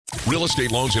Real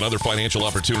estate loans and other financial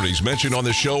opportunities mentioned on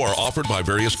this show are offered by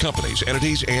various companies,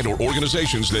 entities, and or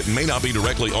organizations that may not be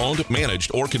directly owned, managed,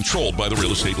 or controlled by the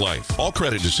Real Estate Life. All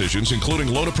credit decisions, including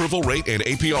loan approval rate and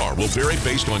APR, will vary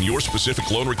based on your specific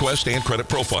loan request and credit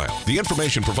profile. The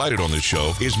information provided on this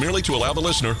show is merely to allow the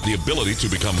listener the ability to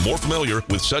become more familiar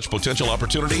with such potential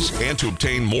opportunities and to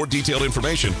obtain more detailed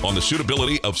information on the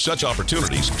suitability of such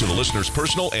opportunities to the listener's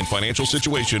personal and financial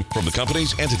situation from the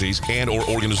companies, entities, and or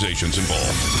organizations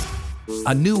involved.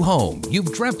 A new home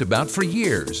you've dreamt about for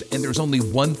years, and there's only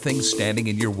one thing standing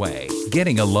in your way: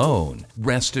 getting a loan.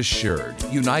 Rest assured,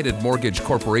 United Mortgage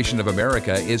Corporation of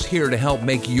America is here to help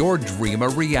make your dream a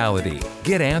reality.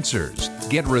 Get answers,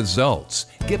 get results,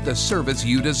 get the service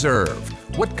you deserve.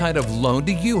 What kind of loan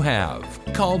do you have?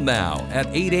 Call now at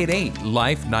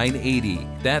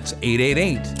 888-LIFE-980. That's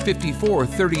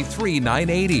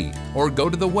 888-5433-980. Or go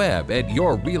to the web at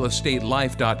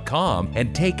yourrealestatelife.com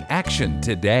and take action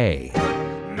today.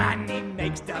 Money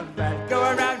makes the world go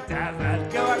around, the world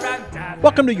go around, the world.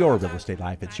 Welcome to Your Real Estate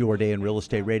Life. It's your day in real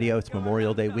estate radio. It's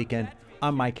Memorial Day weekend.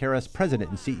 I'm Mike Harris, President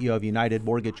and CEO of United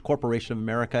Mortgage Corporation of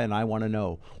America, and I want to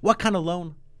know, what kind of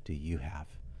loan do you have?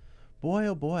 Boy,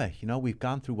 oh boy, we've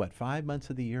gone through, 5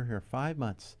 months of the year here? 5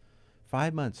 months.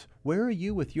 5 months. Where are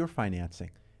you with your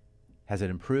financing? Has it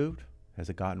improved? Has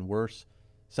it gotten worse?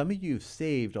 Some of you have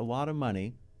saved a lot of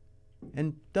money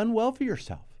and done well for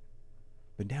yourself.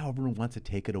 But now everyone wants to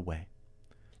take it away.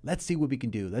 Let's see what we can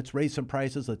do. Let's raise some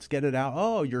prices. Let's get it out.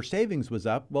 Oh, your savings was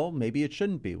up. Well, maybe it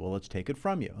shouldn't be. Well, let's take it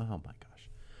from you. Oh my gosh.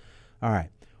 All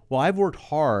right. Well, I've worked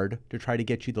hard to try to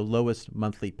get you the lowest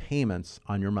monthly payments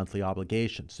on your monthly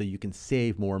obligations so you can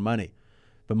save more money.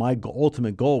 But my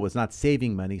ultimate goal was not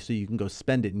saving money so you can go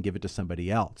spend it and give it to somebody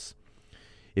else.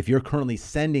 If you're currently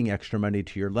sending extra money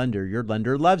to your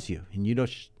lender loves you, and you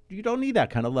don't need that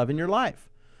kind of love in your life.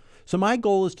 So my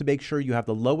goal is to make sure you have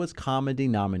the lowest common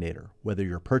denominator, whether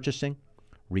you're purchasing,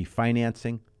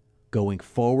 refinancing, going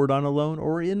forward on a loan,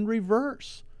 or in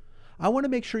reverse. I want to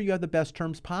make sure you have the best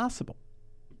terms possible.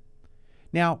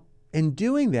 Now, in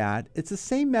doing that, it's the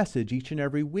same message each and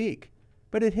every week,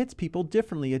 but it hits people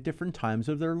differently at different times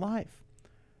of their life.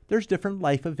 There's different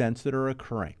life events that are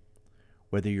occurring.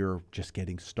 Whether you're just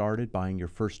getting started buying your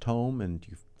first home and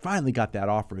you finally got that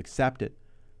offer accepted,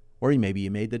 or maybe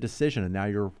you made the decision and now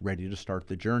you're ready to start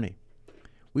the journey.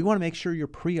 We want to make sure you're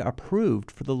pre-approved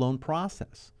for the loan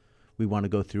process. We want to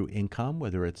go through income,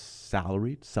 whether it's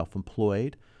salaried,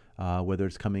 self-employed, whether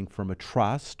it's coming from a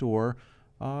trust, or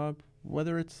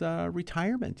whether it's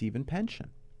retirement, even pension,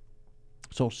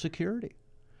 Social Security.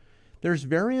 There's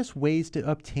various ways to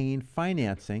obtain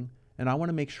financing, and I want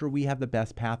to make sure we have the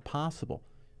best path possible.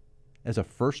 As a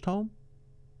first home,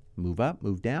 move up,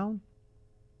 move down.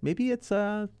 Maybe it's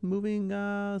moving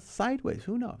sideways,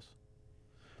 who knows?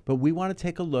 But we want to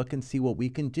take a look and see what we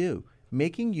can do,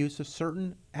 making use of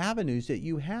certain avenues that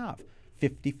you have.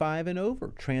 55 and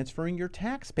over, transferring your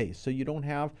tax base so you don't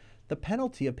have the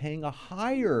penalty of paying a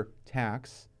higher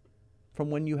tax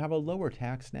from when you have a lower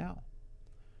tax now.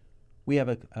 We have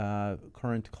a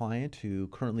current client who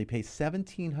currently pays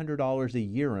 $1,700 a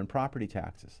year in property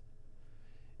taxes.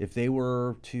 If they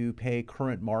were to pay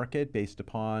current market based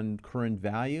upon current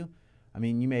value,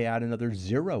 you may add another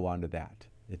zero onto that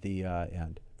at the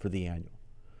end for the annual.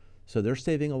 So they're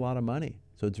saving a lot of money.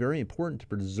 So it's very important to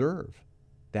preserve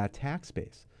that tax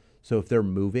base. So if they're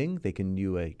moving, they can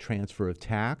do a transfer of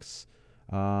tax.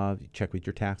 Check with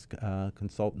your tax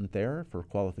consultant there for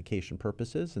qualification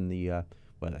purposes in the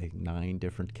 9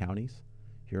 different counties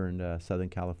here in Southern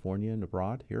California and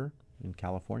abroad here in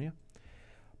California.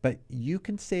 But you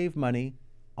can save money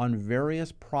on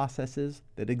various processes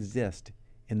that exist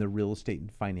in the real estate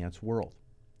and finance world.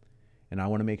 And I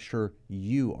want to make sure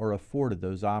you are afforded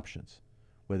those options,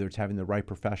 whether it's having the right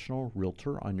professional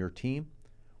realtor on your team.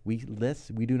 We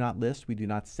do not list, we do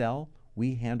not sell,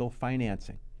 we handle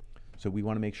financing. So we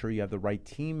want to make sure you have the right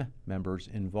team members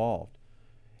involved.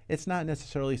 It's not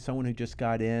necessarily someone who just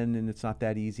got in and it's not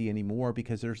that easy anymore,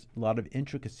 because there's a lot of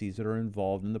intricacies that are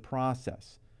involved in the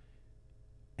process.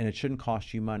 And it shouldn't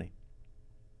cost you money.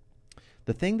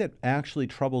 The thing that actually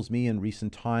troubles me in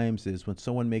recent times is when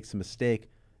someone makes a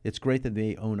mistake, it's great that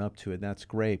they own up to it, and that's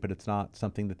great, but it's not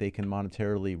something that they can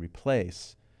monetarily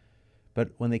replace.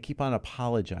 But when they keep on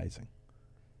apologizing.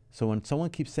 So when someone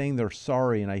keeps saying they're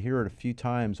sorry, and I hear it a few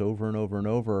times over and over and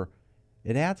over,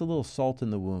 it adds a little salt in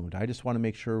the wound. I just want to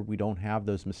make sure we don't have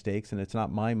those mistakes, and it's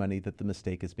not my money that the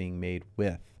mistake is being made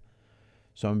with.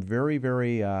 So I'm very,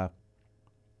 very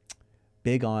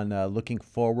big on looking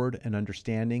forward and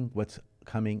understanding what's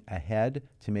coming ahead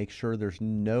to make sure there's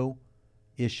no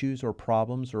issues or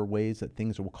problems or ways that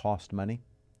things will cost money.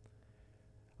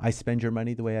 I spend your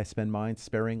money the way I spend mine,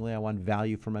 sparingly. I want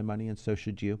value for my money, and so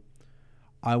should you.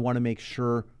 I want to make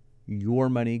sure your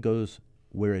money goes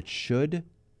where it should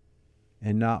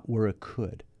and not where it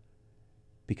could,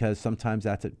 because sometimes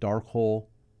that's a dark hole,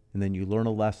 and then you learn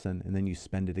a lesson, and then you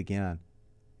spend it again.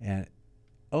 And,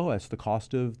 oh, it's the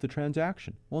cost of the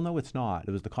transaction. Well, no, it's not.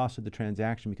 It was the cost of the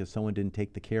transaction because someone didn't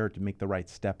take the care to make the right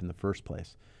step in the first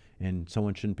place. And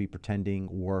someone shouldn't be pretending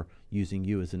or using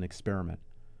you as an experiment.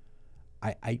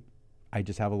 I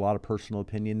just have a lot of personal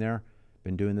opinion there.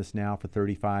 Been doing this now for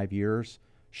 35 years.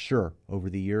 Sure, over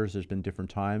the years, there's been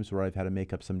different times where I've had to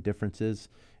make up some differences,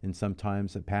 and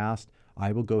sometimes in the past,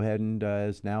 I will go ahead and,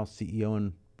 as now CEO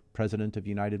and President of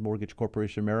United Mortgage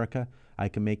Corporation of America, I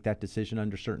can make that decision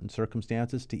under certain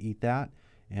circumstances to eat that,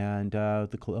 and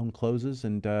the loan closes,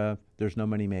 and there's no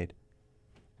money made.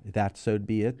 That so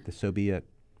be it. So be it.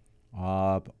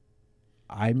 I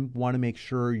want to make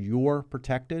sure you're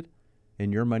protected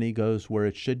and your money goes where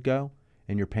it should go,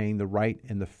 and you're paying the right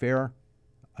and the fair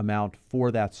amount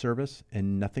for that service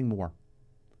and nothing more.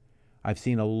 I've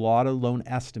seen a lot of loan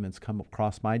estimates come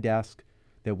across my desk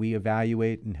that we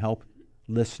evaluate and help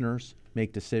listeners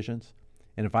make decisions.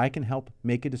 And if I can help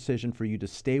make a decision for you to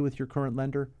stay with your current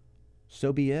lender,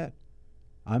 so be it.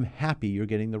 I'm happy you're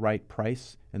getting the right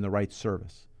price and the right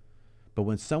service. But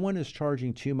when someone is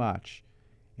charging too much,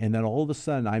 and then all of a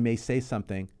sudden I may say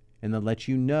something and then let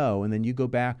you know, and then you go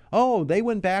back, oh, they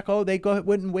went back, oh, they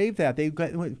went and waived that.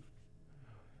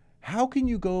 How can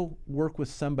you go work with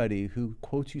somebody who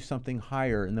quotes you something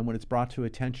higher, and then when it's brought to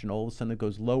attention, all of a sudden it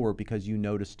goes lower because you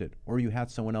noticed it or you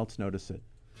had someone else notice it?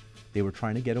 They were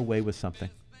trying to get away with something.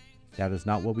 That is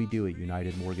not what we do at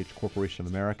United Mortgage Corporation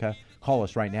of America. Call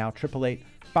us right now,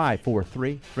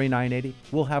 888-543-3980.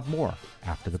 We'll have more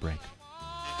after the break.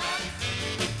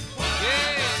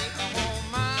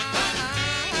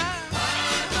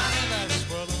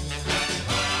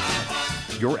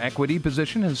 Your equity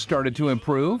position has started to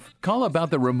improve? Call about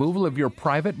the removal of your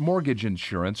private mortgage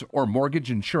insurance or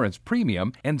mortgage insurance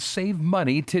premium and save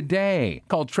money today.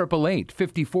 Call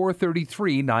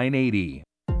 888-543-3980.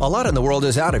 A lot in the world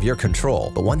is out of your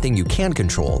control, but one thing you can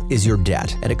control is your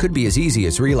debt. And it could be as easy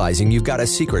as realizing you've got a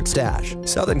secret stash.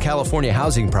 Southern California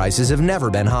housing prices have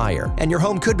never been higher, and your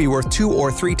home could be worth 2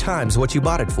 or 3 times what you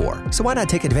bought it for. So why not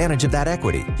take advantage of that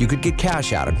equity? You could get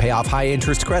cash out and pay off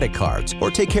high-interest credit cards,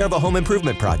 or take care of a home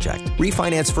improvement project.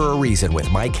 Refinance for a reason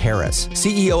with Mike Harris,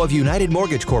 CEO of United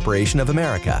Mortgage Corporation of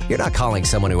America. You're not calling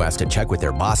someone who has to check with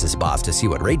their boss's boss to see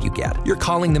what rate you get. You're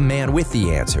calling the man with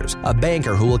the answers, a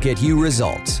banker who will get you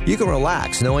results. You can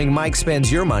relax knowing Mike spends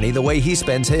your money the way he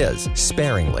spends his,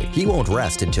 sparingly. He won't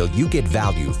rest until you get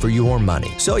value for your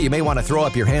money. So you may want to throw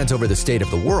up your hands over the state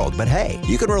of the world, but hey,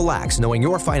 you can relax knowing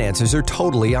your finances are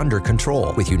totally under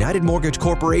control with United Mortgage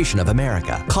Corporation of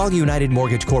America. Call United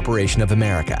Mortgage Corporation of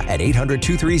America at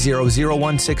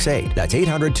 800-230-0168. That's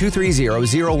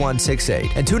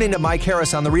 800-230-0168. And tune in to Mike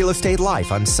Harris on The Real Estate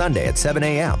Life on Sunday at 7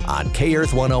 a.m. on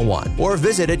K-Earth 101 or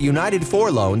visit at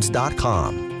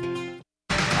UnitedForLoans.com.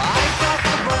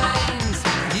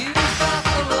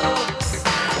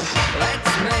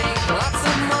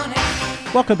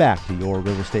 Welcome back to Your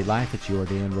Real Estate Life. It's Your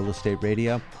Day in Real Estate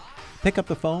Radio. Pick up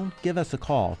the phone. Give us a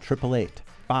call.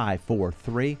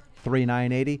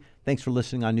 888-543-3980. Thanks for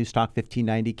listening on Newstalk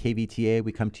 1590 KVTA.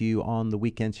 We come to you on the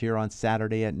weekends here on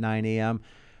Saturday at 9 a.m.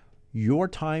 Your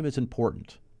time is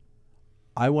important.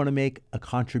 I want to make a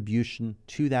contribution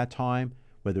to that time,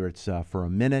 whether it's for a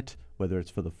minute, whether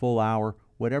it's for the full hour,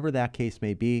 whatever that case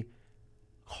may be.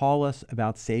 Call us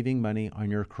about saving money on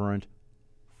your current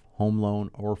home loan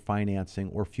or financing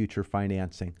or future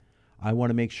financing. I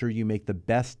want to make sure you make the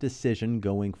best decision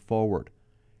going forward.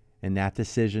 And that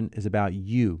decision is about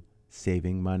you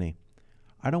saving money.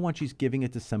 I don't want you giving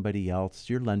it to somebody else.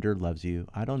 Your lender loves you.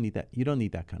 I don't need that. You don't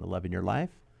need that kind of love in your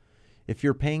life. If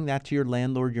you're paying that to your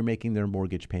landlord, you're making their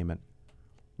mortgage payment.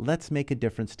 Let's make a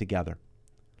difference together.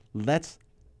 Let's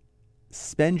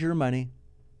spend your money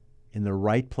in the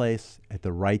right place at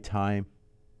the right time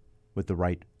with the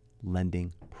right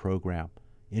lending program.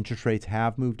 Interest rates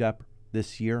have moved up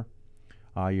this year.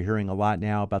 You're hearing a lot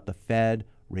now about the Fed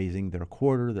raising their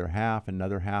quarter, their half,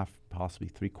 another half, possibly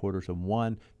 3/4 of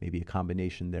one, maybe a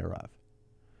combination thereof.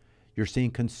 You're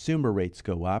seeing consumer rates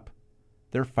go up.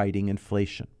 They're fighting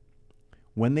inflation.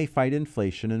 When they fight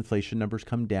inflation, inflation numbers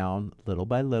come down little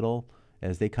by little.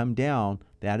 As they come down,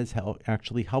 that is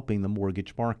actually helping the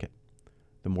mortgage market.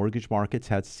 The mortgage markets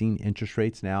have seen interest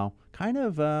rates now kind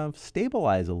of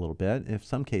stabilize a little bit, in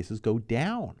some cases go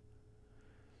down.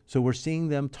 So we're seeing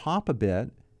them top a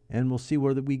bit, and we'll see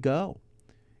where we go.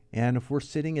 And if we're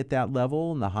sitting at that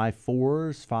level in the high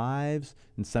 4s, 5s,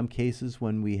 in some cases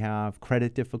when we have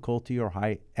credit difficulty or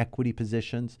high equity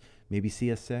positions, maybe see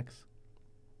a 6.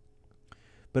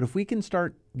 But if we can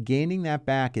start gaining that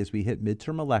back as we hit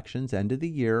midterm elections, end of the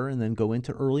year, and then go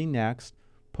into early next,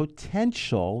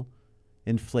 potential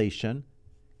inflation,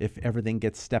 if everything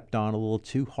gets stepped on a little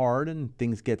too hard and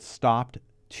things get stopped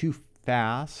too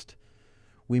fast,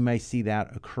 we may see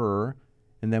that occur.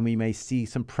 And then we may see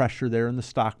some pressure there in the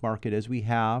stock market as we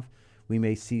have. We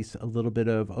may see a little bit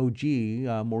of,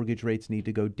 mortgage rates need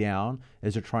to go down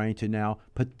as they're trying to now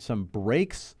put some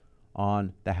brakes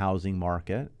on the housing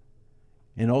market.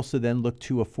 And also then look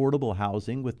to affordable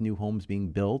housing with new homes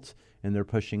being built, and they're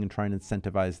pushing and trying to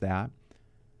incentivize that.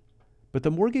 But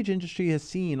the mortgage industry has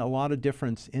seen a lot of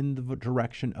difference in the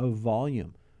direction of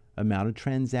volume, amount of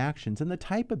transactions, and the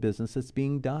type of business that's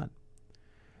being done.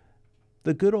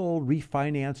 The good old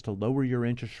refinance to lower your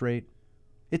interest rate,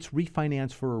 it's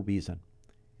refinance for a reason.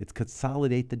 It's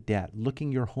consolidate the debt,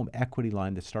 looking your home equity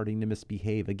line that's starting to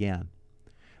misbehave again.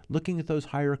 Looking at those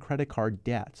higher credit card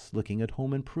debts, looking at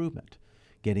home improvement,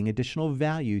 getting additional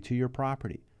value to your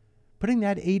property, putting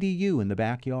that ADU in the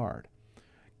backyard,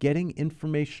 getting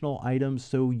informational items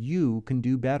so you can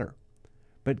do better,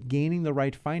 but gaining the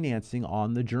right financing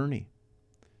on the journey.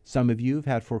 Some of you have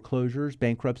had foreclosures,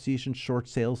 bankruptcies, and short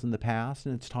sales in the past,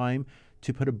 and it's time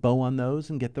to put a bow on those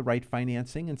and get the right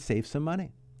financing and save some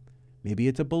money. Maybe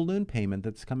it's a balloon payment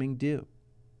that's coming due.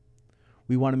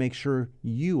 We want to make sure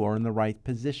you are in the right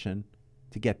position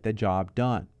to get the job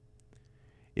done.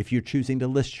 If you're choosing to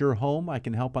list your home, I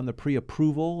can help on the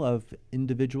pre-approval of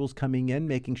individuals coming in,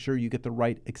 making sure you get the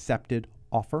right accepted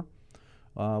offer.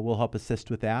 We'll help assist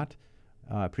with that.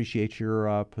 Appreciate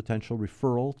your potential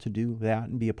referral to do that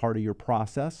and be a part of your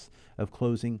process of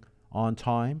closing on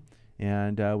time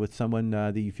and with someone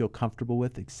that you feel comfortable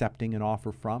with accepting an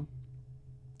offer from.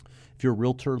 If you're a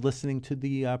realtor listening to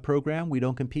the program, we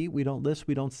don't compete, we don't list,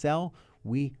 we don't sell,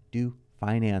 we do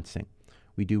financing.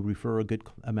 We do refer a good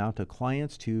amount of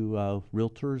clients to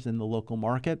realtors in the local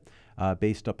market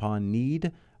based upon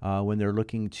need when they're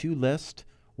looking to list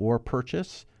or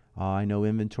purchase. I know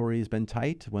inventory has been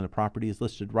tight. When a property is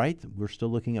listed right, we're still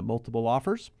looking at multiple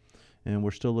offers, and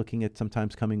we're still looking at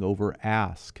sometimes coming over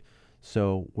ask.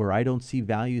 So where I don't see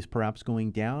values perhaps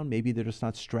going down, maybe they're just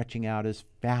not stretching out as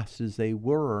fast as they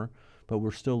were, but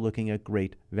we're still looking at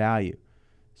great value.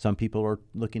 Some people are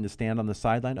looking to stand on the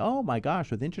sideline. Oh my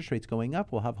gosh, with interest rates going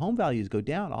up, we'll have home values go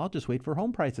down. I'll just wait for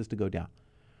home prices to go down.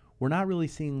 We're not really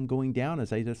seeing them going down,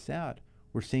 as I just said.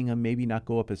 We're seeing them maybe not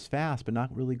go up as fast, but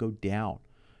not really go down.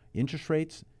 Interest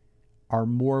rates are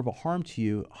more of a harm to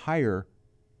you higher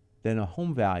than a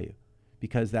home value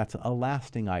because that's a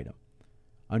lasting item.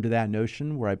 Under that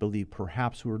notion, where I believe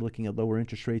perhaps we're looking at lower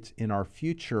interest rates in our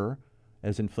future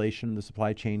as inflation and the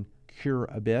supply chain cure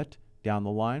a bit down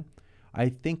the line, I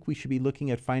think we should be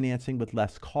looking at financing with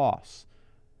less costs.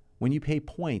 When you pay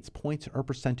points are a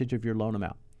percentage of your loan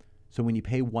amount. So when you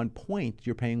pay 1 point,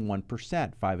 you're paying 1%.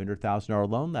 $500,000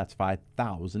 loan, that's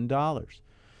 $5,000.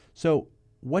 So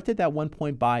what did that 1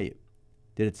 point buy you?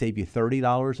 Did it save you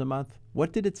 $30 a month?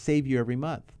 What did it save you every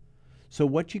month? So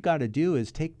what you got to do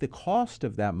is take the cost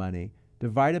of that money,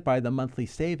 divide it by the monthly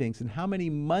savings, and how many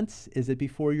months is it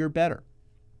before you're better?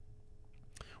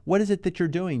 What is it that you're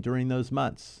doing during those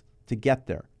months to get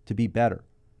there, to be better?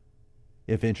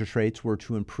 If interest rates were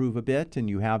to improve a bit and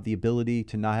you have the ability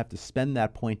to not have to spend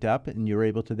that point up and you're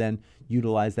able to then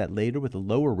utilize that later with a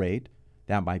lower rate,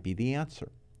 that might be the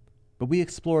answer. But we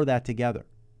explore that together.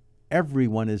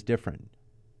 Everyone is different.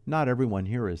 Not everyone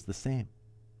here is the same.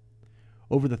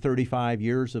 Over the 35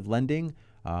 years of lending,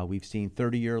 we've seen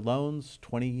 30-year loans,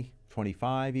 20,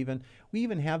 25 even. We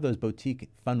even have those boutique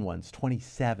fun ones,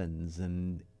 27s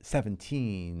and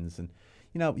 17s. And,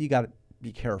 you got to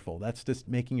be careful. That's just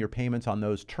making your payments on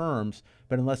those terms.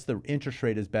 But unless the interest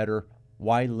rate is better,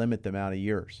 why limit the amount of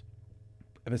years?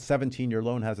 If a 17-year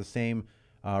loan has the same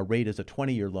rate as a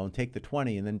 20-year loan, take the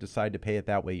 20 and then decide to pay it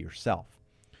that way yourself.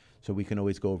 So we can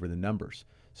always go over the numbers.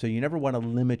 So you never want to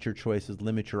limit your choices,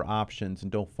 limit your options,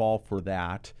 and don't fall for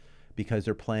that because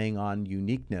they're playing on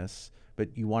uniqueness,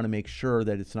 but you want to make sure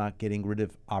that it's not getting rid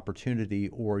of opportunity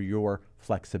or your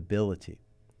flexibility.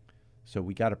 So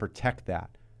we got to protect that.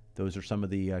 Those are some of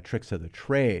the tricks of the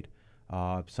trade.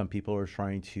 Some people are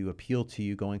trying to appeal to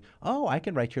you going, oh, I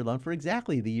can write your loan for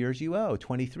exactly the years you owe,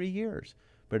 23 years.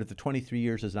 But if the 23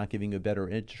 years is not giving you a better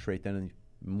interest rate than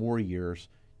more years,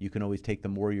 you can always take the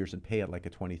more years and pay it like a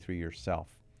 23-year self.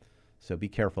 So be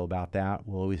careful about that.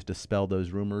 We'll always dispel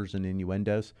those rumors and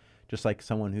innuendos. Just like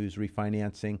someone who's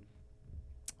refinancing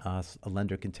A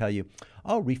lender can tell you,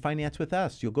 oh, refinance with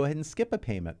us. You'll go ahead and skip a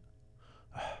payment.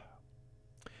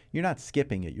 You're not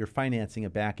skipping it. You're financing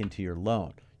it back into your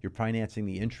loan. You're financing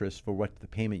the interest for what the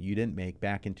payment you didn't make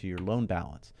back into your loan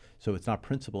balance. So it's not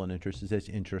principal and interest, it's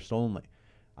interest only.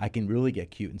 I can really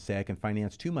get cute and say I can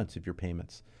finance 2 months of your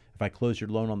payments. If I close your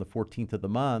loan on the 14th of the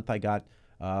month, I got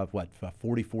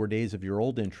 44 days of your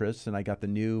old interest, and I got the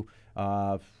new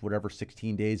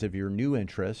 16 days of your new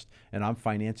interest, and I'm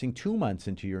financing 2 months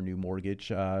into your new mortgage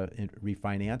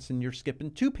refinance, and you're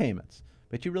skipping 2 payments,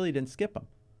 but you really didn't skip them.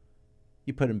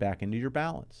 You put them back into your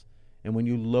balance. And when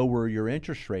you lower your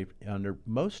interest rate under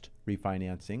most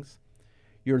refinancings,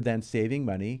 you're then saving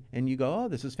money, and you go, oh,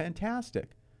 this is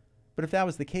fantastic. But if that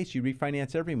was the case, you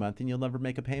refinance every month and you'll never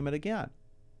make a payment again.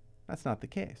 That's not the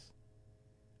case.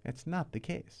 It's not the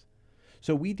case.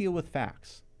 So we deal with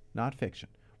facts, not fiction.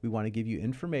 We want to give you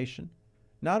information,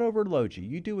 not overload you.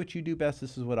 You do what you do best.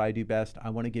 This is what I do best.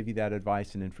 I want to give you that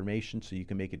advice and information so you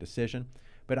can make a decision.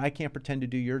 But I can't pretend to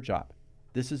do your job.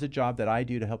 This is a job that I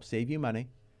do to help save you money.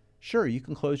 Sure, you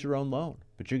can close your own loan,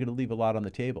 but you're going to leave a lot on the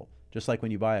table. Just like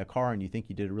when you buy a car and you think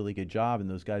you did a really good job and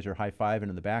those guys are high-fiving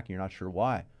in the back and you're not sure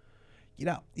why. You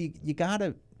know, you got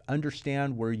to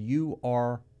understand where you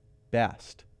are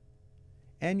best.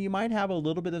 And you might have a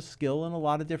little bit of skill in a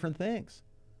lot of different things.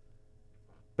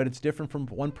 But it's different from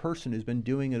one person who's been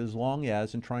doing it as long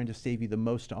as and trying to save you the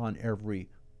most on every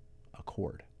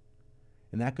accord.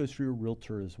 And that goes for your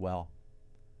realtor as well.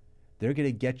 They're going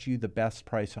to get you the best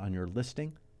price on your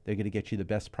listing. They're going to get you the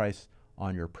best price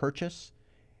on your purchase.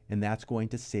 And that's going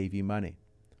to save you money.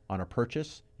 On a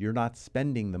purchase, you're not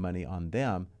spending the money on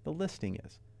them. The listing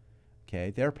is.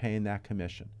 Okay, they're paying that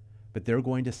commission. But they're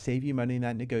going to save you money in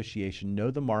that negotiation,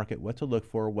 know the market, what to look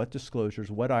for, what disclosures,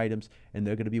 what items, and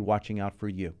they're going to be watching out for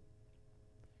you.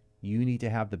 You need to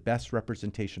have the best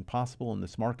representation possible in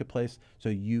this marketplace so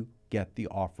you get the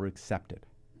offer accepted.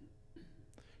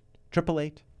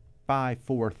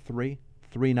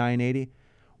 888-543-3980.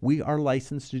 We are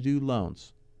licensed to do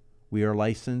loans. We are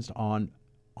licensed on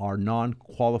our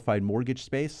non-qualified mortgage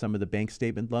space, some of the bank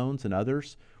statement loans and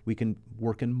others. We can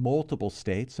work in multiple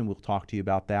states, and we'll talk to you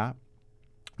about that.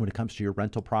 When it comes to your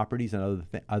rental properties and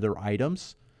other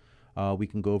items, we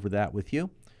can go over that with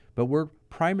you. But we're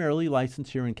primarily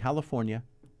licensed here in California,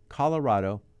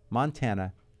 Colorado,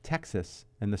 Montana, Texas,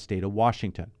 and the state of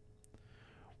Washington.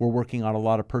 We're working on a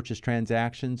lot of purchase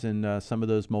transactions in some of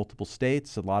those multiple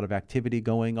states, a lot of activity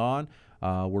going on.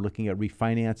 We're looking at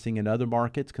refinancing in other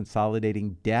markets,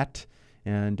 consolidating debt,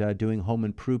 and doing home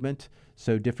improvement.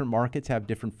 So different markets have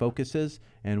different focuses,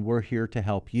 and we're here to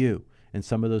help you. In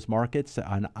some of those markets,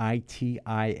 an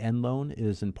ITIN loan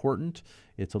is important.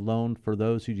 It's a loan for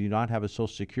those who do not have a Social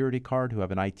Security card, who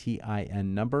have an ITIN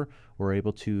number. We're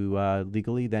able to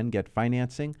legally then get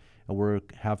financing. And we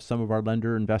have some of our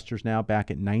lender investors now back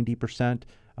at 90%,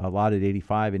 a lot at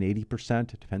 85 and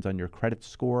 80%. It depends on your credit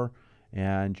score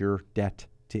and your debt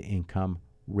to income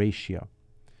ratio.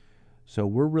 So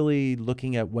we're really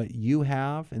looking at what you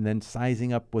have and then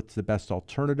sizing up what's the best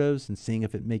alternatives and seeing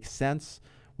if it makes sense,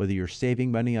 whether you're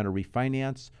saving money on a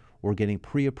refinance or getting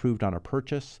pre-approved on a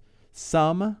purchase.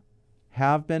 Some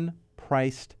have been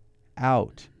priced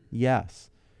out. Yes,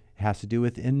 it has to do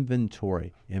with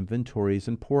inventory. Inventory is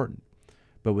important.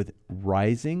 But with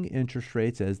rising interest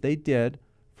rates as they did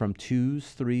from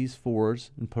 2s, 3s,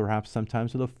 4s, and perhaps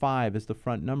sometimes with a 5 as the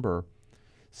front number,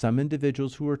 some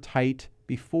individuals who were tight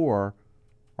before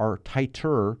are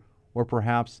tighter or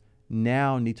perhaps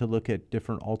now need to look at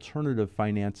different alternative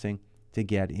financing to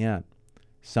get in.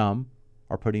 Some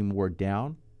are putting more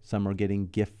down. Some are getting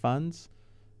gift funds.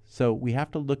 So we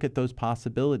have to look at those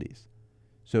possibilities.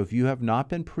 So if you have not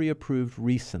been pre-approved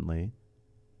recently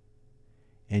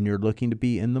and you're looking to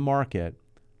be in the market,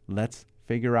 let's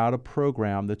figure out a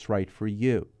program that's right for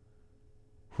you.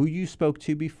 Who you spoke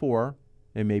to before,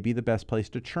 it may be the best place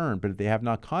to churn, but if they have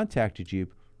not contacted you,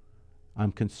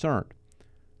 I'm concerned.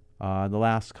 The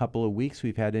last couple of weeks,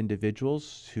 we've had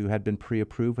individuals who had been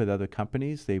pre-approved with other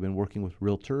companies. They've been working with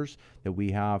realtors that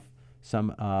we have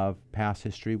some past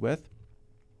history with.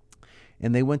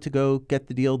 And they went to go get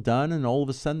the deal done, and all of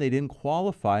a sudden they didn't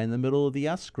qualify in the middle of the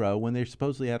escrow when they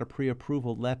supposedly had a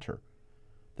pre-approval letter.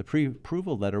 The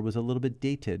pre-approval letter was a little bit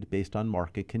dated based on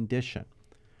market condition.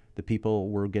 The people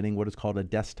were getting what is called a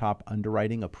desktop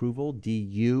underwriting approval,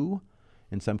 DU.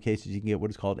 In some cases, you can get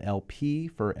what is called LP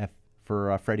for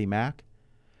Freddie Mac.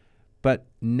 But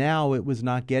now it was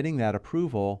not getting that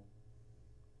approval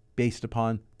based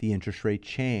upon the interest rate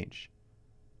change.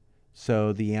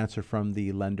 So the answer from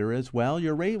the lender is, well,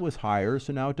 your rate was higher,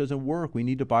 so now it doesn't work. We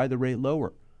need to buy the rate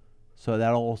lower. So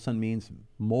that all of a sudden means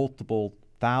multiple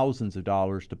thousands of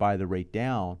dollars to buy the rate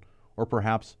down, or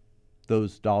perhaps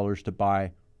those dollars to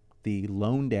buy the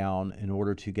loan down in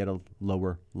order to get a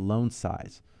lower loan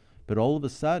size. But all of a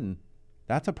sudden,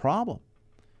 that's a problem.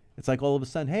 It's like all of a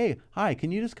sudden, hey, hi,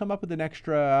 can you just come up with an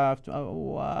extra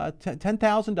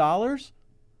 $10,000?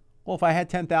 Well, if I had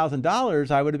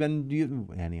 $10,000, I would have been,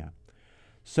 anyhow.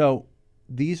 So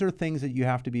these are things that you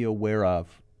have to be aware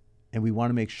of, and we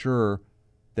want to make sure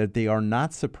that they are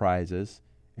not surprises,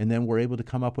 and then we're able to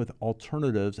come up with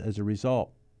alternatives as a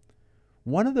result.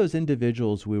 One of those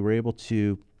individuals, we were able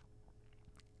to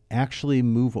actually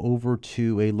move over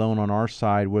to a loan on our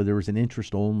side where there was an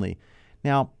interest only.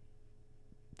 Now,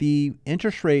 the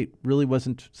interest rate really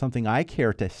wasn't something I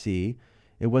care to see.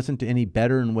 It wasn't any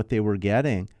better than what they were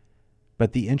getting,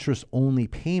 but the interest only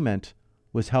payment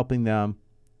was helping them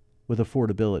with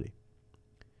affordability.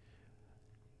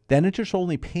 That interest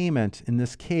only payment in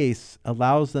this case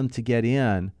allows them to get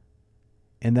in,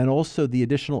 and then also the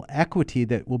additional equity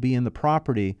that will be in the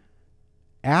property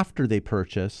after they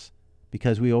purchase,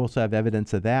 because we also have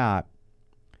evidence of that.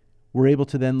 We're able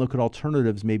to then look at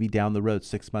alternatives maybe down the road,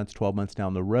 6 months, 12 months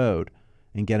down the road,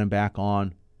 and get them back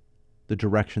on the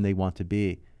direction they want to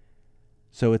be.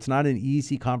 So it's not an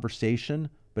easy conversation,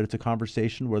 but it's a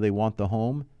conversation where they want the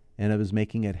home, and it was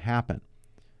making it happen.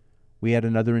 We had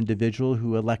another individual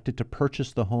who elected to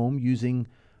purchase the home using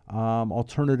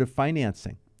alternative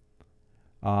financing.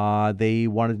 They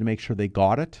wanted to make sure they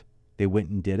got it. They went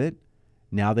and did it.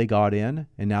 Now they got in,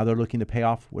 and now they're looking to pay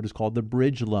off what is called the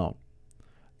bridge loan,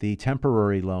 the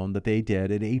temporary loan that they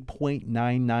did at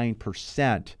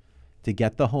 8.99% to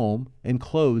get the home and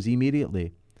close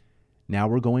immediately. Now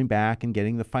we're going back and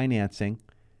getting the financing,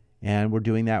 and we're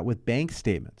doing that with bank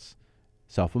statements.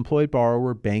 Self-employed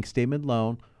borrower, bank statement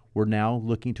loan. We're now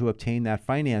looking to obtain that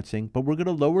financing, but we're going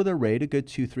to lower the rate a good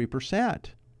 2-3%.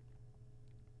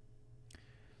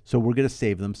 So we're going to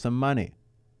save them some money.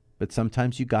 But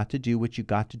sometimes you got to do what you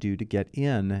got to do to get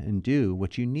in and do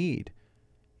what you need.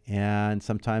 And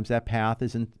sometimes that path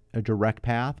isn't a direct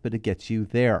path, but it gets you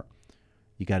there.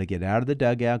 You got to get out of the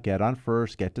dugout, get on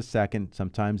first, get to second.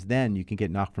 Sometimes then you can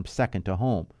get knocked from second to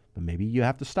home, but maybe you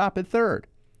have to stop at third.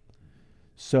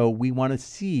 So we want to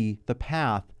see the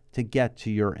path to get to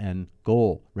your end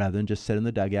goal rather than just sit in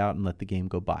the dugout and let the game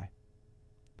go by.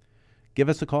 Give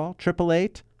us a call,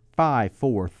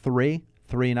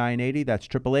 888-543-3980. That's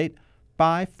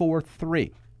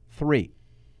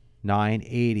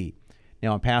 888-543-3980.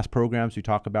 Now, in past programs, we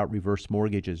talk about reverse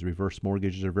mortgages. Reverse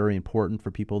mortgages are very important for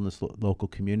people in this local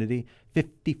community,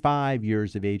 55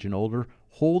 years of age and older,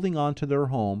 holding on to their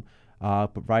home,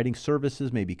 providing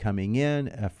services, maybe coming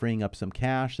in, freeing up some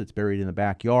cash that's buried in the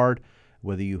backyard.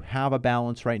 Whether you have a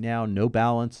balance right now, no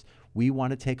balance, we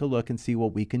want to take a look and see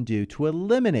what we can do to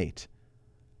eliminate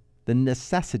the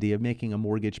necessity of making a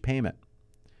mortgage payment.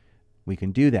 We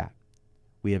can do that.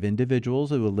 We have individuals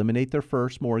who eliminate their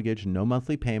first mortgage, no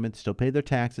monthly payments, still pay their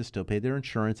taxes, still pay their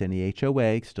insurance, any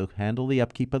HOA, still handle the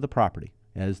upkeep of the property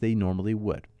as they normally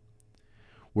would.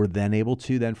 We're then able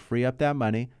to then free up that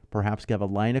money, perhaps give a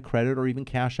line of credit or even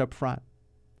cash up front.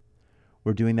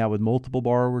 We're doing that with multiple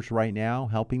borrowers right now,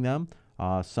 helping them.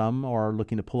 Some are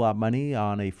looking to pull out money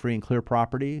on a free and clear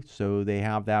property, so they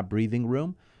have that breathing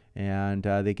room, and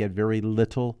they get very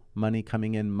little money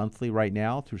coming in monthly right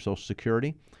now through Social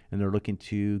Security, and they're looking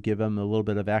to give them a little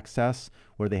bit of excess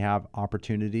where they have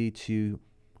opportunity to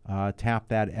tap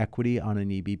that equity on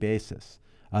an EB basis.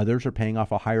 Others are paying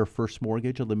off a higher first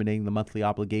mortgage, eliminating the monthly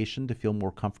obligation to feel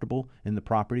more comfortable in the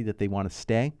property that they want to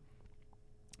stay.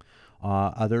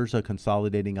 Others are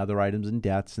consolidating other items and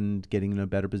debts and getting in a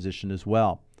better position as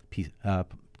well.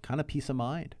 Kind of peace of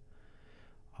mind.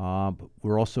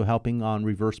 We're also helping on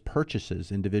reverse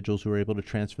purchases, individuals who are able to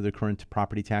transfer their current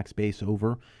property tax base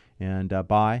over and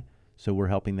buy. So we're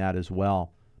helping that as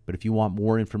well. But if you want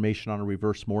more information on a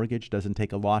reverse mortgage, doesn't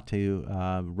take a lot to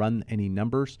run any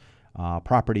numbers.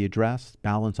 Property address,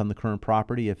 balance on the current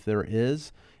property if there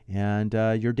is, and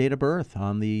your date of birth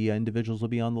on the individuals will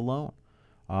be on the loan.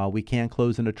 We can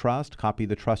close in a trust. Copy of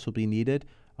the trust will be needed.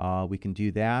 We can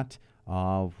do that.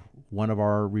 One of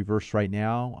our reverse right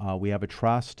now, we have a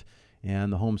trust,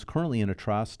 and the home's currently in a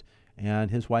trust,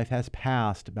 and his wife has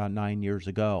passed about 9 years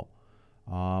ago.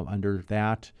 Under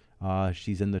that,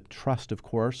 she's in the trust, of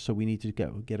course, so we need to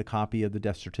get a copy of the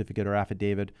death certificate or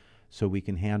affidavit so we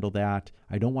can handle that.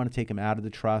 I don't want to take him out of the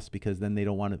trust because then they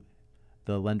don't want to,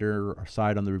 the lender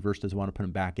side on the reverse doesn't want to put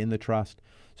him back in the trust.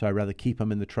 So I'd rather keep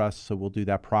him in the trust, so we'll do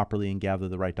that properly and gather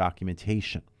the right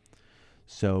documentation.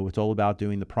 So it's all about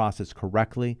doing the process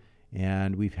correctly,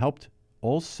 and we've helped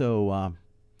also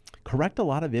correct a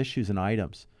lot of issues and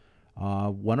items.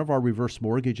 One of our reverse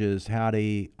mortgages had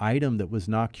a item that was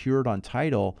not cured on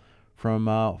title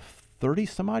from 30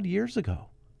 some odd years ago.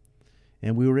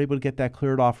 And we were able to get that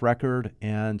cleared off record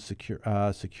and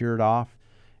secured off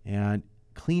and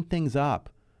clean things up.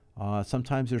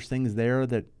 Sometimes there's things there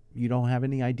that you don't have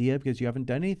any idea because you haven't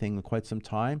done anything in quite some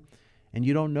time, and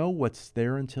you don't know what's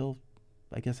there until,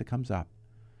 I guess, it comes up.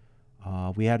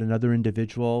 We had another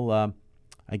individual,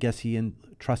 I guess he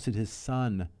entrusted his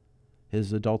son.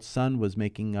 His adult son was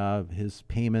making his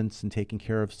payments and taking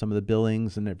care of some of the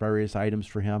billings and various items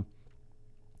for him.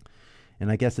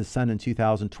 And I guess his son in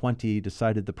 2020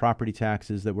 decided the property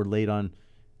taxes that were late on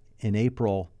in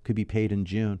April could be paid in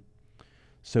June.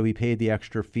 So he paid the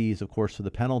extra fees, of course, for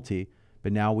the penalty.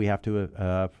 But now we have to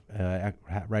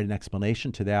write an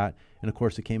explanation to that. And, of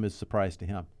course, it came as a surprise to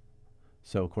him.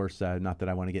 So, of course, not that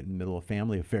I want to get in the middle of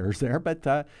family affairs there,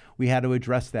 but we had to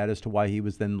address that as to why he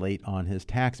was then late on his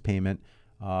tax payment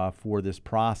for this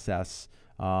process.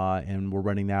 And we're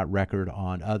running that record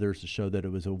on others to show that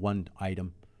it was a one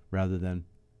item rather than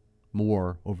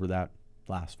more over that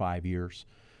last 5 years.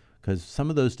 Because some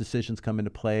of those decisions come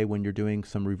into play when you're doing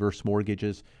some reverse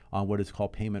mortgages on what is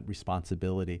called payment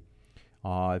responsibility.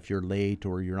 If you're late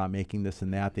or you're not making this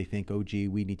and that, they think, oh, gee,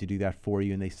 we need to do that for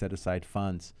you, and they set aside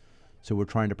funds. So we're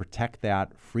trying to protect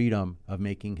that freedom of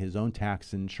making his own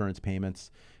tax and insurance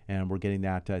payments, and we're getting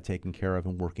that taken care of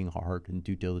and working hard and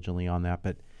due diligently on that.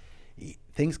 But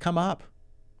things come up.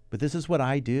 But this is what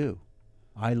I do.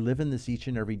 I live in this each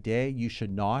and every day. You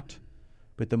should not.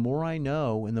 But the more I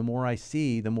know and the more I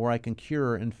see, the more I can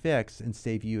cure and fix and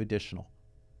save you additional.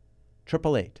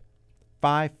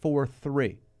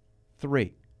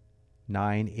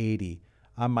 888-543-3980.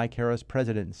 I'm Mike Harris,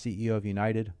 President and CEO of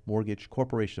United Mortgage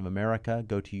Corporation of America.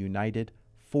 Go to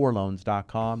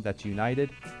United4Loans.com. That's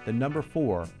United, the number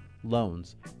 4,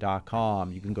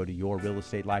 loans.com. You can go to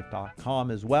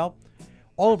YourRealEstateLife.com as well.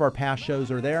 All of our past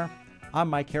shows are there. I'm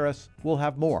Mike Harris. We'll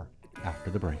have more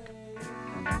after the break.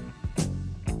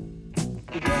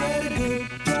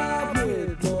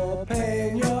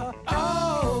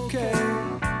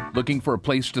 Looking for a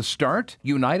place to start?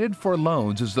 United for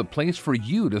Loans is the place for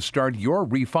you to start your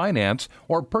refinance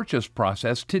or purchase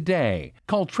process today.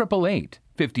 Call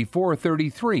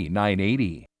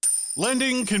 888-5433-980.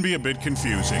 Lending can be a bit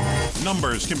confusing.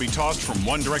 Numbers can be tossed from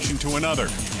one direction to another.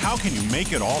 How can you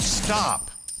make it all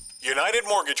stop? United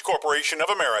Mortgage Corporation of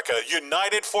America,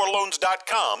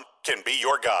 United4Loans.com can be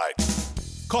your guide.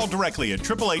 Call directly at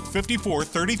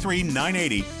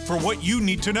 888-5433-980 for what you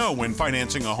need to know when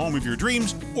financing a home of your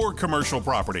dreams or commercial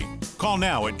property. Call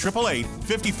now at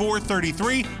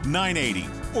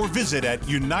 888-5433-980 or visit at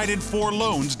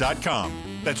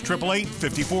United4Loans.com. That's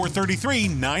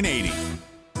 888-5433-980.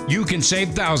 You can save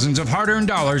thousands of hard-earned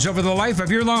dollars over the life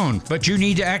of your loan, but you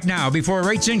need to act now before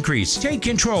rates increase. Take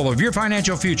control of your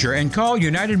financial future and call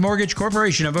United Mortgage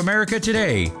Corporation of America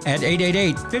today at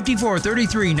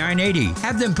 888-5433-980.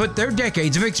 Have them put their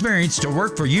decades of experience to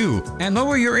work for you and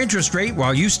lower your interest rate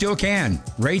while you still can.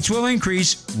 Rates will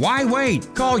increase. Why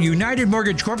wait? Call United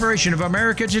Mortgage Corporation of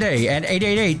America today at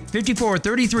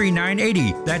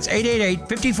 888-5433-980. That's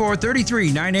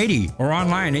 888-5433-980 or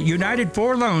online at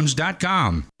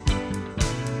United4Loans.com.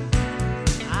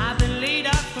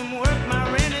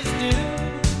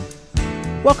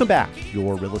 Welcome back.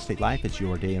 Your Real Estate Life. It's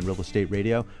your day in real estate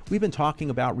radio. We've been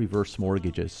talking about reverse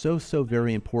mortgages. So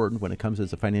very important when it comes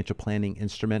as a financial planning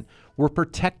instrument. We're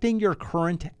protecting your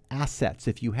current assets.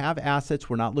 If you have assets,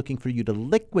 we're not looking for you to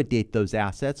liquidate those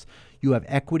assets. You have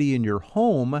equity in your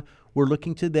home. We're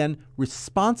looking to then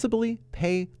responsibly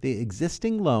pay the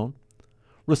existing loan,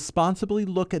 responsibly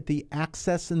look at the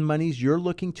access and monies you're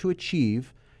looking to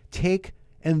achieve, take,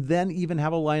 and then even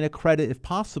have a line of credit, if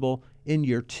possible, in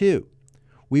year 2.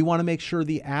 We want to make sure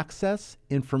the access,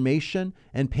 information,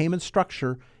 and payment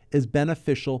structure is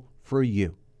beneficial for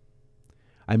you.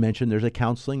 I mentioned there's a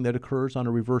counseling that occurs on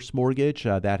a reverse mortgage.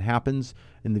 That happens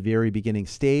in the very beginning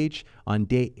stage on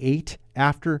day 8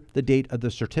 after the date of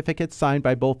the certificate signed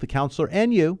by both the counselor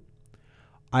and you.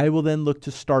 I will then look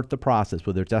to start the process,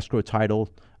 whether it's escrow title,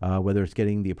 whether it's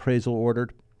getting the appraisal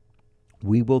ordered.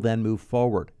 We will then move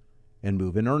forward and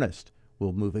move in earnest.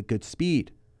 We'll move at good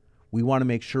speed. We want to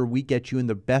make sure we get you in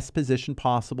the best position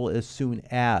possible as soon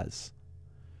as.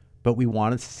 But we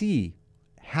want to see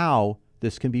how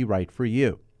this can be right for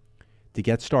you. To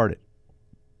get started,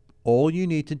 all you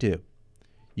need to do,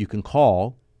 you can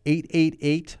call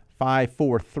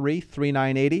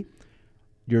 888-543-3980,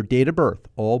 your date of birth,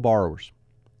 all borrowers,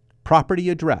 property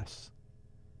address.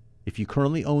 If you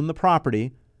currently own the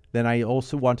property, then I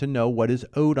also want to know what is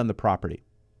owed on the property.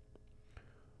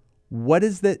 What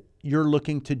is that you're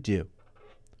looking to do?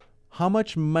 How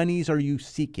much monies are you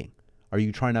seeking? Are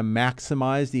you trying to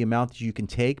maximize the amount that you can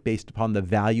take based upon the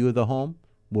value of the home?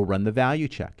 We'll run the value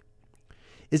check.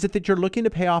 Is it that you're looking to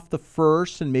pay off the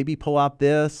first and maybe pull out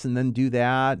this and then do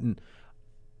that? And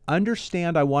I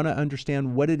want to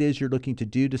understand what it is you're looking to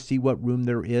do to see what room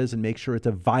there is and make sure it's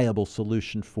a viable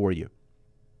solution for you.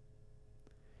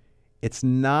 It's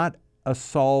not a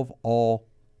solve-all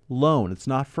loan. It's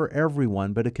not for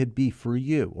everyone, but it could be for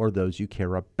you or those you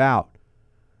care about.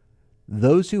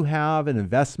 Those who have an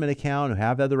investment account, who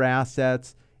have other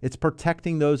assets, it's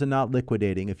protecting those and not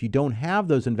liquidating. If you don't have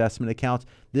those investment accounts,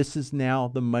 this is now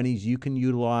the monies you can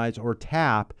utilize or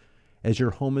tap as your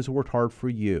home has worked hard for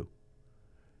you.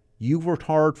 You've worked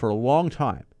hard for a long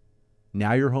time.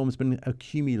 Now your home's been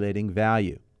accumulating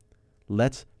value.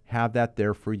 Let's have that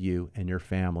there for you and your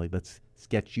family. Let's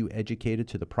get you educated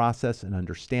to the process and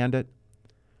understand it.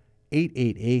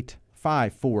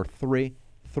 888-543-3980.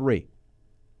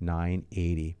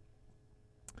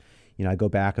 I go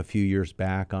back a few years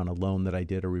back on a loan that I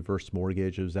did, a reverse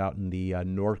mortgage. It was out in the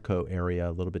Norco area,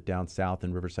 a little bit down south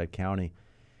in Riverside County.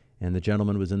 And the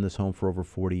gentleman was in this home for over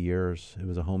 40 years. It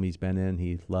was a home he's been in,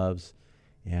 he loves,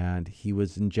 and he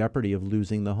was in jeopardy of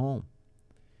losing the home.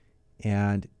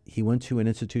 And he went to an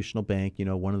institutional bank,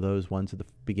 one of those ones at the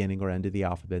beginning or end of the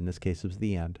alphabet. In this case, it was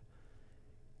the end.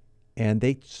 And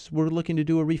they were looking to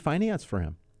do a refinance for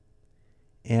him.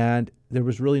 And there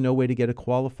was really no way to get it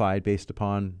qualified based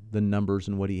upon the numbers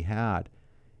and what he had.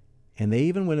 And they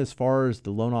even went as far as the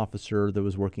loan officer that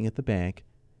was working at the bank,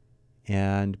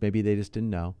 and maybe they just didn't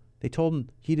know. They told him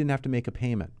he didn't have to make a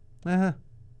payment. And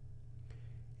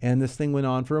this thing went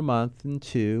on for a month and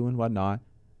two and whatnot.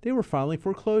 They were filing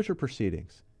foreclosure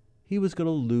proceedings. He was going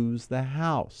to lose the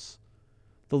house.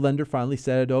 The lender finally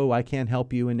said, "Oh, I can't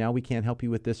help you, and now we can't help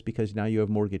you with this because now you have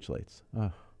mortgage rates."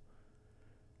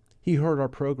 He heard our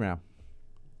program.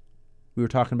 We were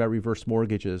talking about reverse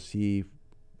mortgages. He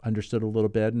understood a little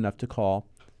bit, enough to call.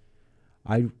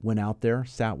 I went out there,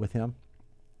 sat with him,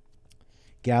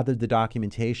 gathered the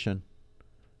documentation,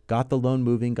 got the loan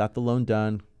moving, got the loan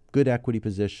done, good equity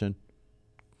position.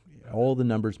 All the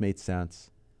numbers made sense.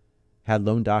 Had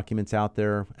loan documents out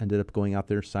there, ended up going out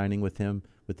there, signing with him,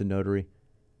 with the notary.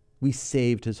 We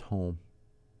saved his home.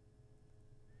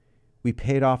 We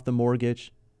paid off the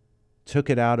mortgage,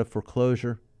 took it out of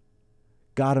foreclosure,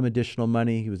 got him additional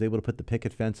money. He was able to put the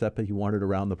picket fence up that he wanted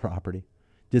around the property,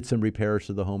 did some repairs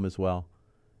to the home as well,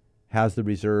 has the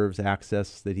reserves,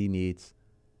 access that he needs.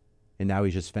 And now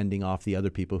he's just fending off the other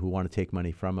people who want to take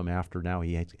money from him now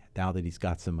that he's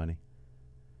got some money.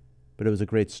 But it was a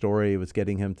great story. It was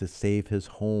getting him to save his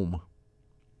home.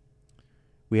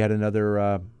 We had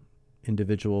another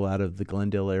individual out of the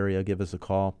Glendale area give us a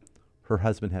call. Her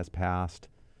husband has passed,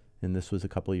 and this was a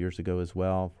couple of years ago as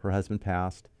well. Her husband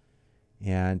passed,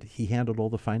 and he handled all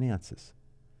the finances.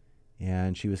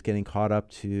 And she was getting caught up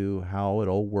to how it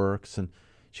all works, and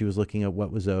she was looking at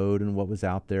what was owed and what was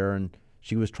out there, and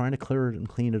she was trying to clear it and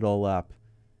clean it all up.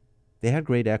 They had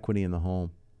great equity in the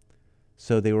home.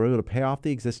 So they were able to pay off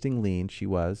the existing lien,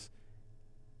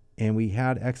 and we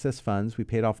had excess funds. We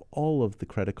paid off all of the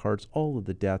credit cards, all of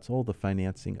the debts, all the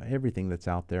financing, everything that's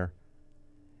out there.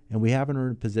 And we have her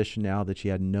in a position now that she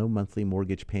had no monthly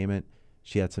mortgage payment.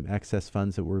 She had some excess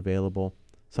funds that were available,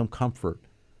 some comfort,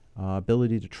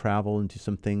 ability to travel and do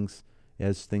some things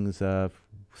as things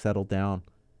settled down.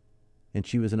 And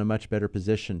she was in a much better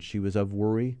position. She was of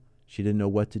worry. She didn't know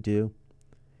what to do.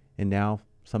 And now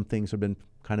some things have been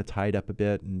kind of tied up a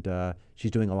bit, and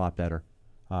she's doing a lot better.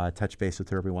 Touch base with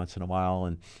her every once in a while,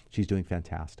 and she's doing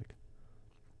fantastic.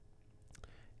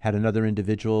 Had another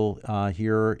individual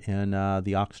here in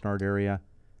the Oxnard area,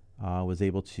 was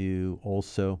able to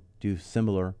also do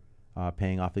similar,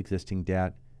 paying off existing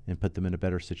debt and put them in a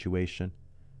better situation.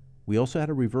 We also had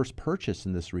a reverse purchase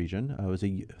in this region. It was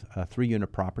a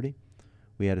 3-unit property.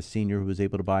 We had a senior who was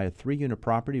able to buy a 3-unit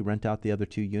property, rent out the other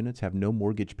 2 units, have no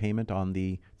mortgage payment on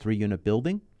the 3-unit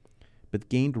building, but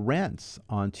gained rents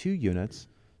on 2 units.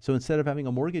 So instead of having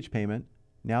a mortgage payment,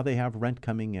 now they have rent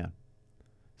coming in.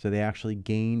 So they actually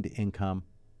gained income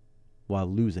while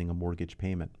losing a mortgage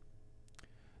payment.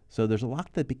 So there's a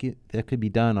lot that could be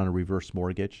done on a reverse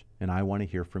mortgage, and I want to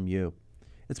hear from you.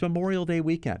 It's Memorial Day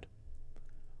weekend.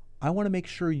 I want to make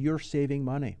sure you're saving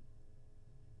money.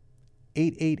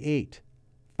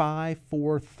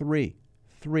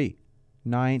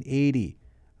 888-543-3980.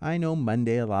 I know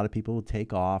Monday a lot of people will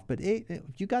take off, but hey,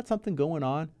 if you got something going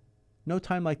on, no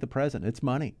time like the present. It's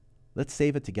money. Let's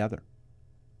save it together.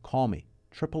 Call me,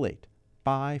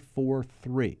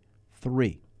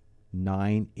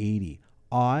 888-543-3980.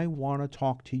 I want to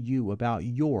talk to you about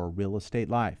your real estate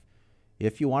life.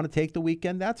 If you want to take the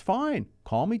weekend, that's fine.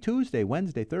 Call me Tuesday,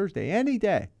 Wednesday, Thursday, any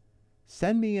day.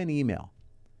 Send me an email.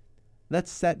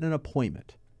 Let's set an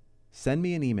appointment. Send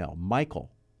me an email,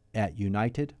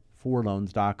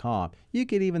 michael@unitedforloans.com. You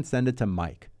could even send it to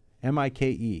Mike,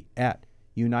 M-I-K-E,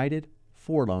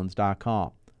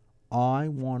 @unitedforloans.com. I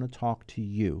want to talk to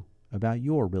you about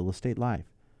your real estate life.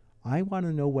 I want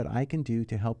to know what I can do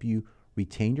to help you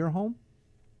retain your home,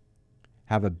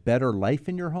 have a better life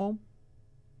in your home,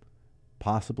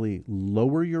 possibly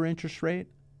lower your interest rate,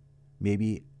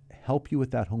 maybe help you with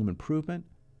that home improvement,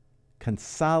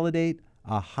 consolidate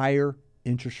a higher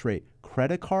interest rate.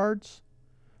 Credit cards,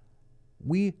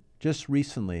 we just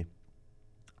recently